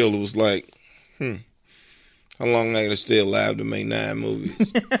 9-picture deal, it was like, how long am I gonna stay alive to make 9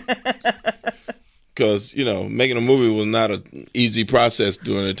 movies? Because making a movie was not an easy process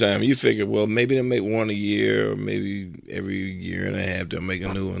during the time. You figured, well, maybe they'll make one a year, or maybe every year and a half they'll make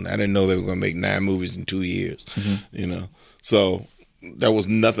a new one. I didn't know they were going to make 9 movies in 2 years. So there was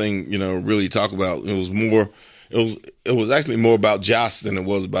nothing, really talk about. It was more. It was actually more about Joss than it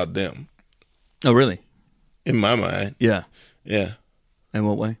was about them. Oh, really? In my mind. Yeah. Yeah. In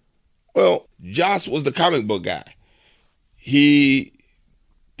what way? Well, Joss was the comic book guy. He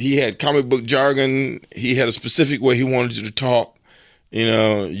had comic book jargon. He had a specific way he wanted you to talk.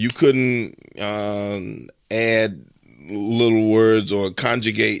 You couldn't add little words or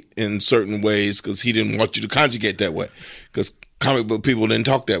conjugate in certain ways because he didn't want you to conjugate that way because comic book people didn't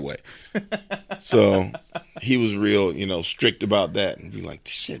talk that way. So he was real, strict about that and be like,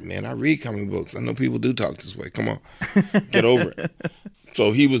 shit, man, I read comic books. I know people do talk this way. Come on, get over it.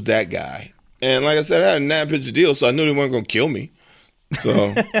 So he was that guy. And like I said, I had a 9-picture deal, so I knew they weren't going to kill me.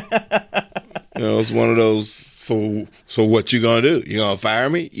 So, it's one of those, so what you going to do? You going to fire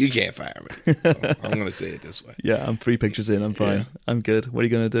me? You can't fire me. So I'm going to say it this way. Yeah, I'm 3 pictures in. I'm fine. Yeah. I'm good. What are you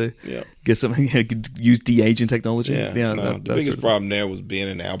going to do? Yeah. Get something, use de-aging technology? Yeah. No, the biggest problem there was being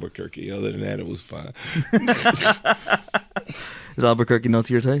in Albuquerque. Other than that, it was fine. Is Albuquerque not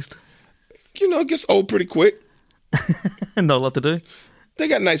to your taste? It gets old pretty quick. Not a lot to do? They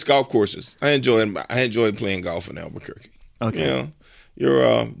got nice golf courses. I enjoy playing golf in Albuquerque. Okay.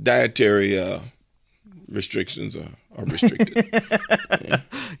 dietary restrictions are restricted.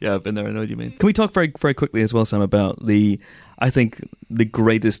 Yeah, I've been there. I know what you mean. Can we talk very, very quickly as well, Sam, about I think the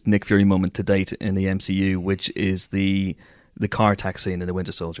greatest Nick Fury moment to date in the MCU, which is the car attack scene in The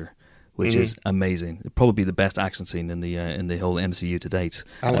Winter Soldier, which is amazing. Probably the best action scene in the whole MCU to date.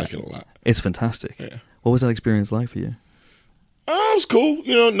 I like it a lot. It's fantastic. Yeah. What was that experience like for you? It was cool,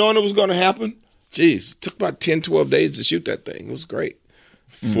 knowing it was going to happen. Jeez, it took about 10, 12 days to shoot that thing. It was great.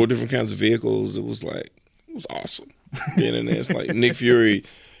 4 different kinds of vehicles. It was awesome. Being in there, it's like Nick Fury,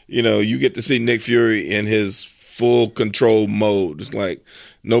 you get to see Nick Fury in his full control mode. It's like,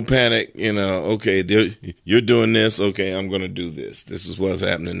 no panic, okay, you're doing this, okay, I'm going to do this. This is what's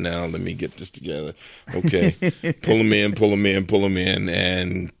happening now. Let me get this together. Okay, pull him in,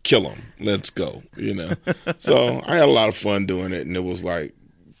 and kill him. Let's go, So I had a lot of fun doing it, and it was like,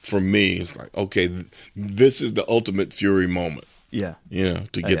 for me, it's like, okay, this is the ultimate Fury moment. Yeah.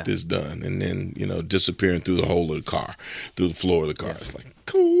 To get this done. And then, disappearing through the hole of the car, through the floor of the car. It's like,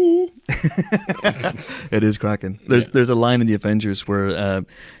 cool. It is cracking. There's a line in The Avengers where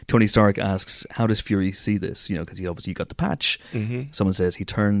Tony Stark asks, how does Fury see this? Because he obviously got the patch. Mm-hmm. Someone says he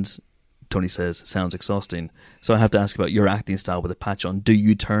turns. Tony says, sounds exhausting. So I have to ask about your acting style with a patch on. Do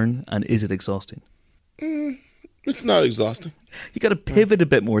you turn, and is it exhausting? It's not exhausting. You got to pivot a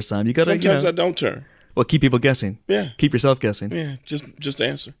bit more, Sam. You got to. Sometimes I don't turn. Well, keep people guessing. Yeah. Keep yourself guessing. Yeah, just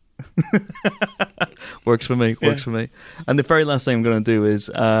answer. Works for me. Works for me. And the very last thing I'm going to do is,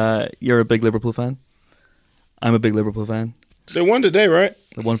 you're a big Liverpool fan. I'm a big Liverpool fan. They won today, right?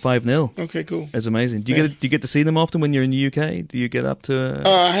 They won 5-0. Okay, cool. It's amazing. Do you get to see them often when you're in the UK? Do you get up to?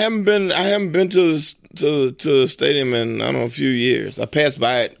 I haven't been to the stadium in a few years. I passed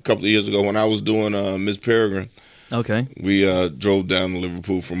by it a couple of years ago when I was doing Miss Peregrine. Okay. We drove down to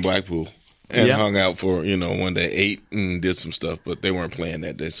Liverpool from Blackpool. And hung out for, one day, ate and did some stuff, but they weren't playing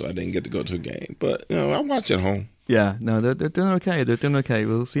that day, so I didn't get to go to a game. But, I watch at home. Yeah, no, they're doing okay. They're doing okay.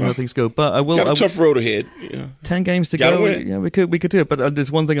 We'll see how things go. But I will. Got a tough road ahead. 10 games to Gotta go. win. Yeah, we could do it. But there's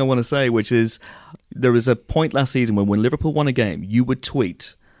one thing I want to say, which is there was a point last season when Liverpool won a game, you would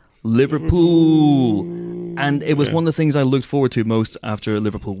tweet Liverpool, and it was one of the things I looked forward to most after a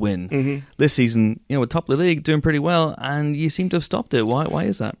Liverpool win. Mm-hmm. This season, with top of the league, doing pretty well, and you seem to have stopped it. Why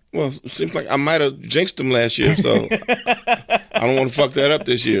is that? Well, it seems like I might have jinxed them last year, so I don't want to fuck that up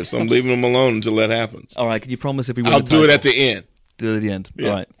this year. So I'm leaving them alone until that happens. All right, can you promise if we win I'll the title, do it at the end. Do it at the end. Yeah.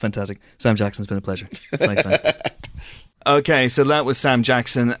 All right, fantastic. Sam Jackson's been a pleasure. Thanks, man. Okay, so that was Sam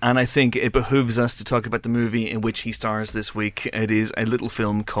Jackson, and I think it behooves us to talk about the movie in which he stars this week. It is a little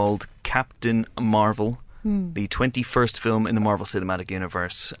film called Captain Marvel, the 21st film in the Marvel Cinematic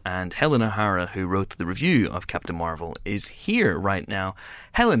Universe, and Helen O'Hara, who wrote the review of Captain Marvel, is here right now.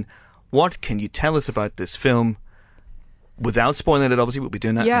 Helen, what can you tell us about this film? Without spoiling it, obviously, we'll be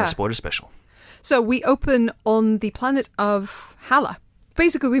doing that in our spoiler special. So we open on the planet of Hala.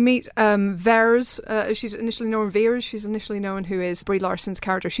 Basically, we meet Vers. She's initially known who is Brie Larson's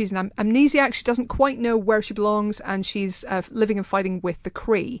character. She's an amnesiac. She doesn't quite know where she belongs, and she's living and fighting with the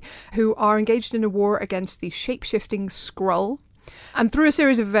Kree, who are engaged in a war against the shape-shifting Skrull. And through a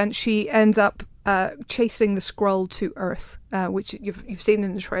series of events, she ends up chasing the Skrull to Earth, which you've seen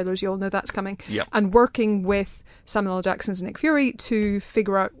in the trailers. You all know that's coming. Yep. And working with Samuel L. Jackson's Nick Fury to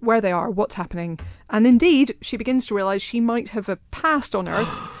figure out where they are, what's happening. And indeed, she begins to realise she might have a past on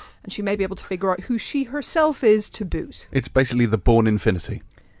Earth, and she may be able to figure out who she herself is to boot. It's basically the Bourne Infinity.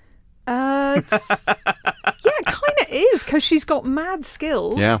 Yeah, it kind of is, because she's got mad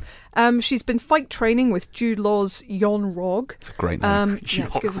skills. Yeah. She's been fight training with Jude Law's Yon Rog. It's a great name. Yon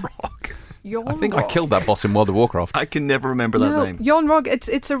Rog. I think I killed that boss in World of Warcraft. I can never remember that name. Yon Rog,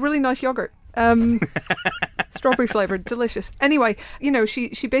 it's a really nice yogurt. Strawberry flavoured, delicious. Anyway,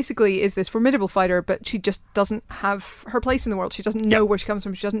 she basically is this formidable fighter, but she just doesn't have her place in the world. She doesn't know where she comes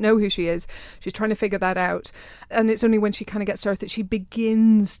from. She doesn't know who she is. She's trying to figure that out. And it's only when she kind of gets to Earth that she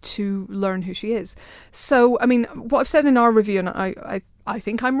begins to learn who she is. So, I mean, what I've said in our review, and I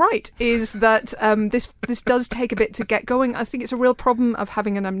think I'm right, is that this does take a bit to get going. I think it's a real problem of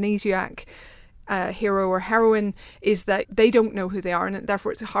having an amnesiac hero or heroine, is that they don't know who they are, and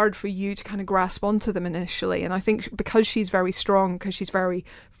therefore it's hard for you to kind of grasp onto them initially. And I think because she's very strong, because she's very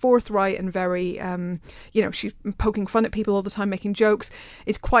forthright and very, she's poking fun at people all the time, making jokes,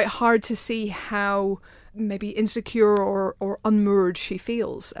 it's quite hard to see how maybe insecure or unmoored she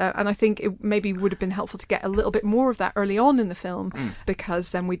feels. And I think it maybe would have been helpful to get a little bit more of that early on in the film,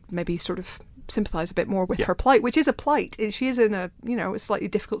 because then we'd maybe sort of sympathise a bit more with her plight, which is a plight. She is in a slightly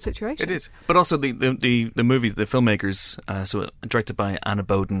difficult situation. It is, but also the movie, the filmmakers, so directed by Anna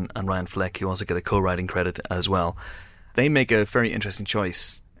Boden and Ryan Fleck, who also get a co-writing credit as well. They make a very interesting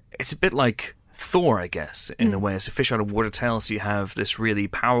choice. It's a bit like Thor, I guess, in a way. It's a fish out of water tale. So you have this really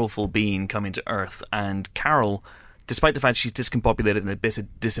powerful being coming to Earth, and Carol, despite the fact she's discombobulated and a bit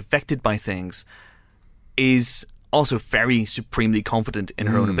disaffected by things, is also very supremely confident in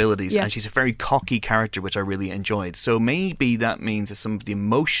her own abilities, and she's a very cocky character, which I really enjoyed. So maybe that means that some of the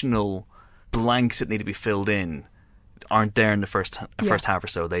emotional blanks that need to be filled in aren't there in the first half or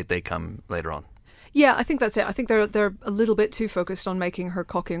so. They come later on. Yeah, I think that's it. I think they're a little bit too focused on making her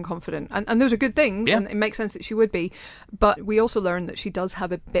cocky and confident. And those are good things, and it makes sense that she would be. But we also learn that she does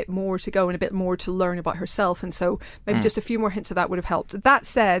have a bit more to go and a bit more to learn about herself. And so maybe just a few more hints of that would have helped. That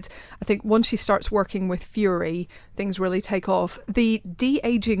said, I think once she starts working with Fury, things really take off. The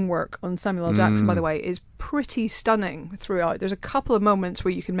de-aging work on Samuel L. Jackson, by the way, is pretty stunning throughout. There's a couple of moments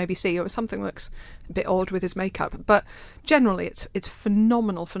where you can maybe see something looks a bit odd with his makeup, but generally it's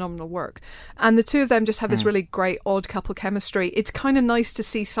phenomenal work. And the two of them just have this really great odd couple chemistry. It's kind of nice to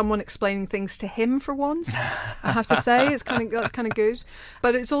see someone explaining things to him for once. I have to say, that's kind of good.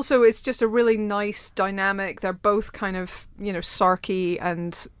 But it's just a really nice dynamic. They're both kind of, sarky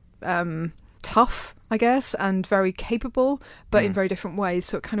and tough, I guess, and very capable, but in very different ways.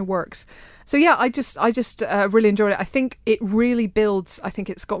 So it kind of works. So yeah, I just really enjoyed it. I think it really builds. I think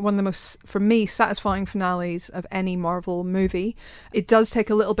it's got one of the most, for me, satisfying finales of any Marvel movie. It does take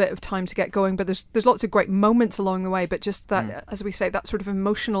a little bit of time to get going, but there's lots of great moments along the way. But just that, as we say, that sort of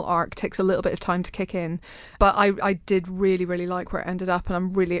emotional arc takes a little bit of time to kick in. But I did really, really like where it ended up, and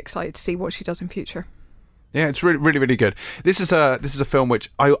I'm really excited to see what she does in future. Yeah, it's really, really, really good. This is a film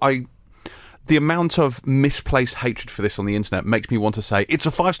which I the amount of misplaced hatred for this on the internet makes me want to say it's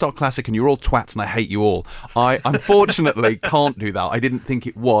a 5-star classic and you're all twats and I hate you all. I unfortunately can't do that. I didn't think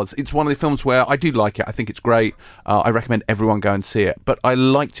it was. It's one of the films where I do like it. I think it's great. I recommend everyone go and see it. But I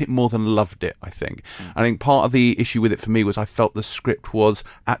liked it more than loved it, I think. I think part of the issue with it for me was I felt the script was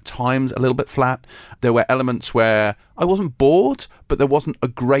at times a little bit flat. There were elements where I wasn't bored, but there wasn't a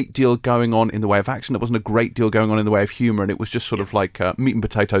great deal going on in the way of action. There wasn't a great deal going on in the way of humour, and it was just sort of like meat and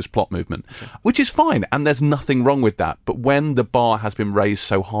potatoes plot movement, which is fine, and there's nothing wrong with that. But when the bar has been raised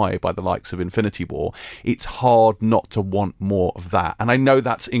so high by the likes of Infinity War, it's hard not to want more of that. And I know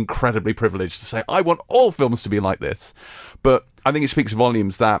that's incredibly privileged to say, I want all films to be like this. But I think it speaks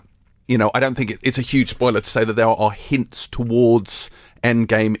volumes that, I don't think it's a huge spoiler to say that there are hints towards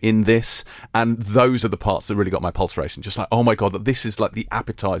Endgame in this, and those are the parts that really got my pulse racing. Just like, oh my god, that this is like the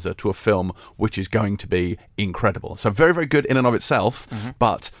appetizer to a film which is going to be incredible. So very, very good in and of itself,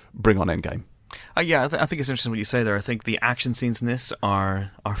 but bring on Endgame. Yeah, I think it's interesting what you say there. I think the action scenes in this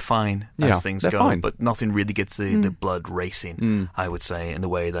are fine as things go, fine. But nothing really gets the blood racing, I would say, in the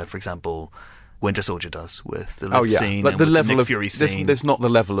way that, for example, Winter Soldier does with the lift scene, like and the with level the Nick of Fury scene. There's not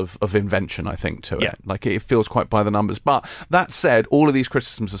the level of invention, I think, to it. Like it feels quite by the numbers. But that said, all of these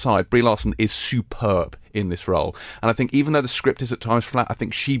criticisms aside, Brie Larson is superb in this role, and I think even though the script is at times flat, I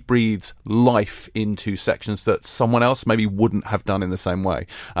think she breathes life into sections that someone else maybe wouldn't have done in the same way.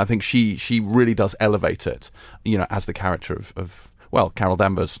 I think she really does elevate it, as the character of Carol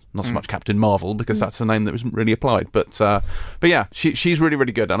Danvers, not so much Captain Marvel, because that's a name that isn't really applied. But yeah, she's really,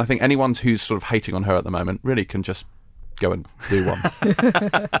 really good. And I think anyone who's sort of hating on her at the moment really can just go and do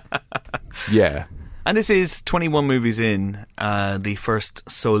one. Yeah. And this is 21 movies in, the first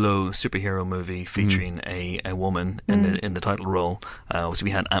solo superhero movie featuring a woman in the title role. So we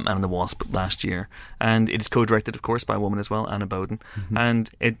had Ant-Man and the Wasp last year, and it is co-directed, of course, by a woman as well, Anna Boden.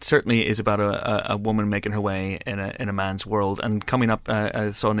 And it certainly is about a woman making her way in a man's world. And coming up, I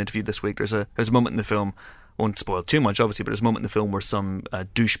saw an interview this week. There's a moment in the film. Won't spoil too much, obviously, but there's a moment in the film where some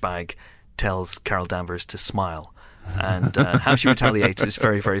douchebag tells Carol Danvers to smile. And how she retaliates is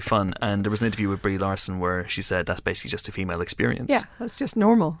very, very fun. And there was an interview with Brie Larson where she said that's basically just a female experience. Yeah, that's just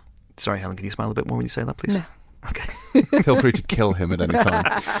normal. Sorry, Helen, can you smile a bit more when you say that, please? No. Okay. Feel free to kill him at any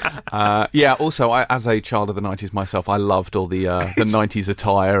time. Also, as a child of the 90s myself, I loved all the 90s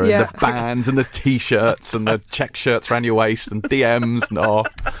attire and the bands and the T-shirts and the check shirts around your waist and DMs.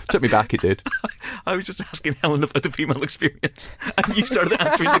 Took me back, it did. I was just asking Helen about the female experience, and you started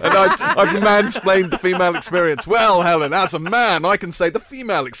answering the question. And I've mansplained the female experience. Well, Helen, as a man, I can say the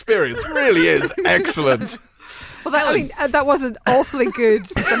female experience really is excellent. Well, that was an awfully good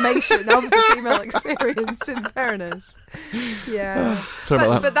summation of the female experience, in fairness. Yeah.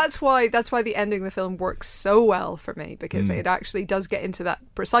 But that's why the ending of the film works so well for me, because it actually does get into that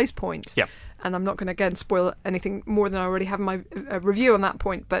precise point. Yep. And I'm not going to, again, spoil anything more than I already have in my review on that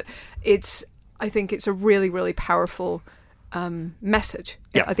point, but I think it's a really, really powerful message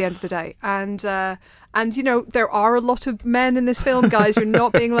at the end of the day. And there are a lot of men in this film, guys. You're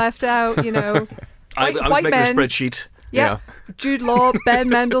not being left out, I was making a spreadsheet. Yeah. Jude Law, Ben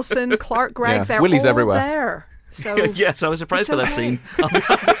Mendelsohn, Clark Gregg, Yeah. they're Willie's all everywhere. there. So Yes, I was surprised by that okay. scene. I'll be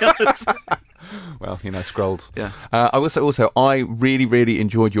honest. Well, scrolls. Yeah. I will say also, I really, really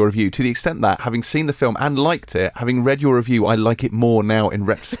enjoyed your review, to the extent that, having seen the film and liked it, having read your review, I like it more now in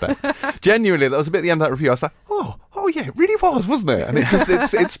retrospect. Genuinely, that was a bit at the end of that review. I was like, oh yeah, it really was, wasn't it? And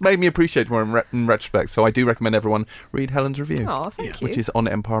it's made me appreciate it more in retrospect. So I do recommend everyone read Helen's review, Oh, thank you. which is on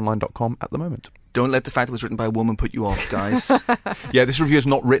empireonline.com at the moment. Don't let the fact it was written by a woman put you off, guys. Yeah, this review is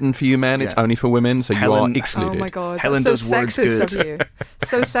not written for you men, it's Yeah. only for women, so Helen- you are excluded. Oh my god, Helen that's so does words sexist good. of you.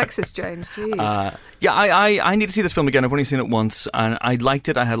 So sexist, James. Jeez. Yeah, I need to see this film again. I've only seen it once, and I liked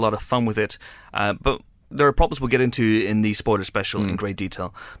it. I had a lot of fun with it. But there are problems we'll get into in the spoiler special in great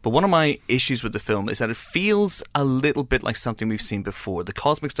detail. But one of my issues with the film is that it feels a little bit like something we've seen before. The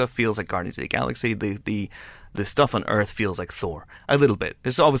cosmic stuff feels like Guardians of the Galaxy. The stuff on Earth feels like Thor. A little bit.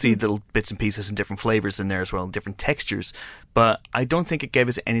 There's obviously little bits and pieces and different flavours in there as well, and different textures. But I don't think it gave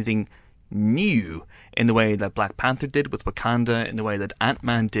us anything new in the way that Black Panther did with Wakanda, in the way that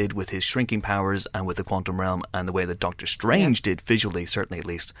Ant-Man did with his shrinking powers and with the quantum realm, and the way that Doctor Strange did visually, certainly at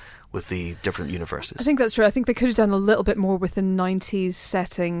least, with the different universes. I think that's true. I think they could have done a little bit more with the 90s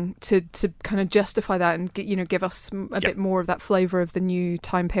setting to kind of justify that and give us a bit more of that flavour of the new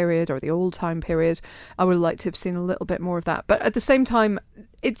time period or the old time period. I would like to have seen a little bit more of that. But at the same time,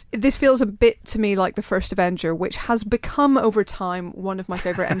 this feels a bit to me like the first Avenger, which has become over time one of my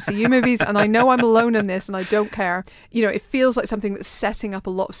favourite MCU movies, and I know I'm alone in this and I don't care. It feels like something that's setting up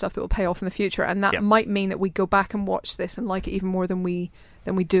a lot of stuff that will pay off in the future, and that might mean that we go back and watch this and like it even more than we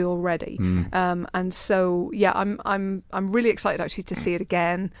do already. And so I'm really excited actually to see it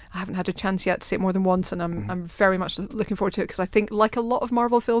again. I haven't had a chance yet to see it more than once, and I'm very much looking forward to it, because I think, like a lot of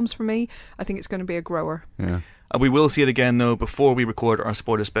Marvel films for me, I think it's going to be a grower. Yeah. We will see it again, though, before we record our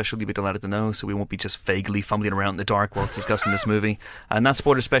spoiler special. You'll be delighted to know, so we won't be just vaguely fumbling around in the dark whilst discussing this movie. And that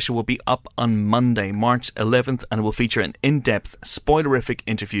spoiler special will be up on Monday, March 11th, and it will feature an in-depth, spoilerific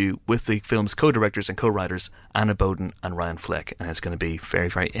interview with the film's co-directors and co-writers, Anna Boden and Ryan Fleck, and it's going to be very,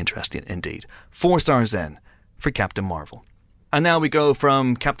 very interesting indeed. 4 stars then for Captain Marvel. And now we go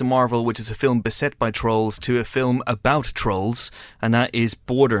from Captain Marvel, which is a film beset by trolls, to a film about trolls, and that is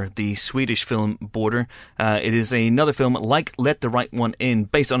Border, the Swedish film Border. It is another film like Let the Right One In,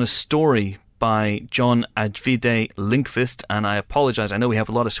 based on a story by John Ajvide Lindqvist, and I apologise, I know we have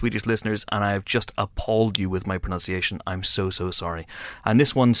a lot of Swedish listeners, and I have just appalled you with my pronunciation. I'm so sorry. And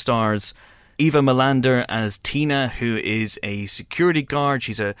this one stars Eva Melander as Tina, who is a security guard.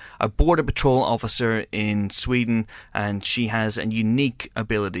 She's a border patrol officer in Sweden, and she has a unique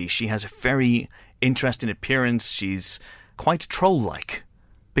ability. She has a very interesting appearance. She's quite troll-like,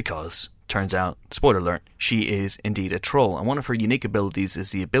 because, turns out, spoiler alert, she is indeed a troll. And one of her unique abilities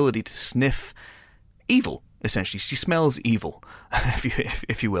is the ability to sniff evil. Essentially, she smells evil,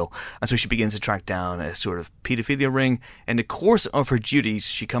 if you will. And so she begins to track down a sort of paedophilia ring. In the course of her duties,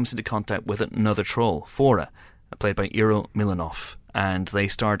 she comes into contact with another troll, Fora, played by Eero Milanov. And they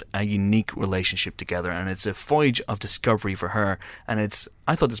start a unique relationship together, and it's a voyage of discovery for her. And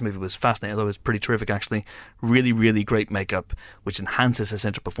I thought this movie was fascinating. I thought it was pretty terrific, actually. Really, really great makeup, which enhances the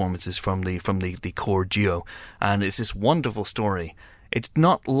central performances from the core duo. And it's this wonderful story. It's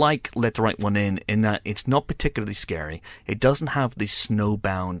not like Let the Right One In that it's not particularly scary. It doesn't have the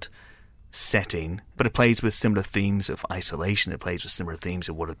snowbound setting, but it plays with similar themes of isolation. It plays with similar themes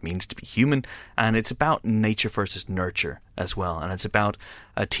of what it means to be human, and it's about nature versus nurture as well. And it's about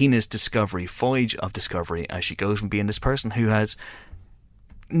Tina's voyage of discovery, as she goes from being this person who has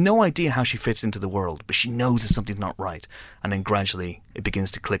no idea how she fits into the world, but she knows that something's not right, and then gradually it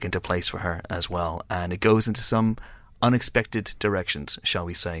begins to click into place for her as well, and it goes into some unexpected directions, shall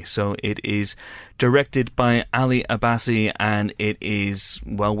we say. So it is directed by Ali Abbasi, and it is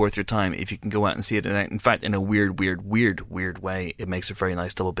well worth your time if you can go out and see it. In fact, in a weird way, it makes a very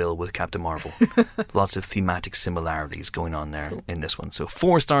nice double bill with Captain Marvel. Lots of thematic similarities going on there in this one. So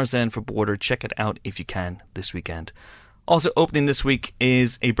 4 stars then for Border. Check it out if you can this weekend. Also opening this week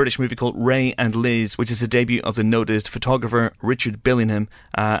is a British movie called Ray and Liz, which is the debut of the noted photographer Richard Billingham.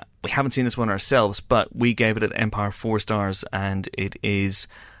 We haven't seen this one ourselves, but we gave it at Empire 4 stars, and it is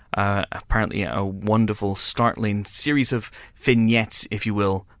apparently a wonderful, startling series of vignettes, if you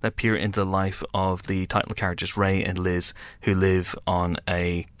will, that peer into the life of the title characters Ray and Liz, who live on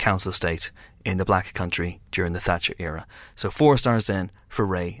a council estate in the Black Country during the Thatcher era. So 4 stars then for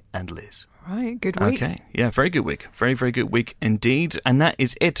Ray and Liz. Right, good week. Okay, yeah, very good week. Very, very good week indeed. And that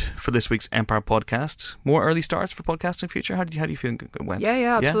is it for this week's Empire podcast. More early starts for podcasting future? How do you feel it went?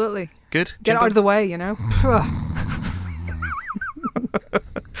 Yeah, absolutely. Good? Get it out of the way,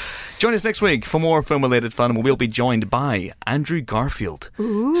 Join us next week for more film-related fun. We'll be joined by Andrew Garfield,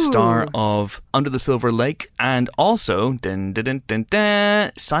 star of Under the Silver Lake, and also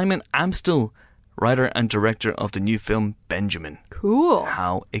Simon Amstel, writer and director of the new film Benjamin. Cool.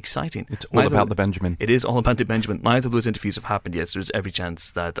 How exciting. It's all about the Benjamin. It is all about the Benjamin. Neither of those interviews have happened yet, so there's every chance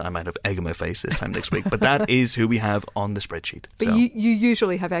that I might have egg on my face this time next week. But that is who we have on the spreadsheet. But so. you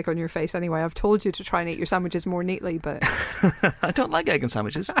usually have egg on your face anyway. I've told you to try and eat your sandwiches more neatly, but... I don't like egg and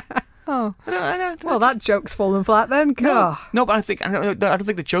sandwiches. Oh. I don't, well, that joke's fallen flat then. No, but I don't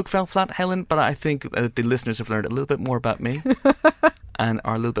think the joke fell flat, Helen, but I think the listeners have learned a little bit more about me. And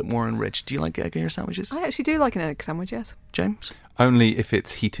are a little bit more enriched. Do you like egg in your sandwiches? I actually do like an egg sandwich, yes. James? Only if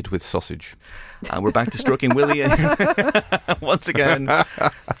it's heated with sausage. And we're back to stroking Willie. Once again,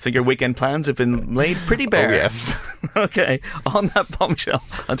 I think your weekend plans have been laid pretty bare. Oh, yes. Okay, on that bombshell,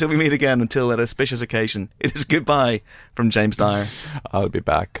 until we meet again, until that auspicious occasion, it is goodbye from James Dyer. I'll be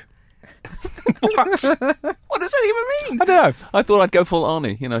back. What? What does that even mean? I don't know. I thought I'd go full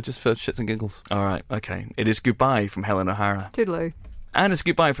Arnie, just for shits and giggles. All right, okay. It is goodbye from Helen O'Hara. Toodaloo. And it's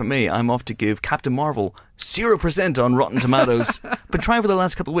goodbye from me. I'm off to give Captain Marvel 0% on Rotten Tomatoes. Been trying for the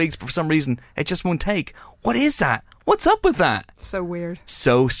last couple of weeks, but for some reason, it just won't take. What is that? What's up with that? So weird.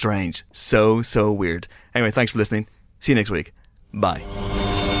 So strange. So weird. Anyway, thanks for listening. See you next week. Bye.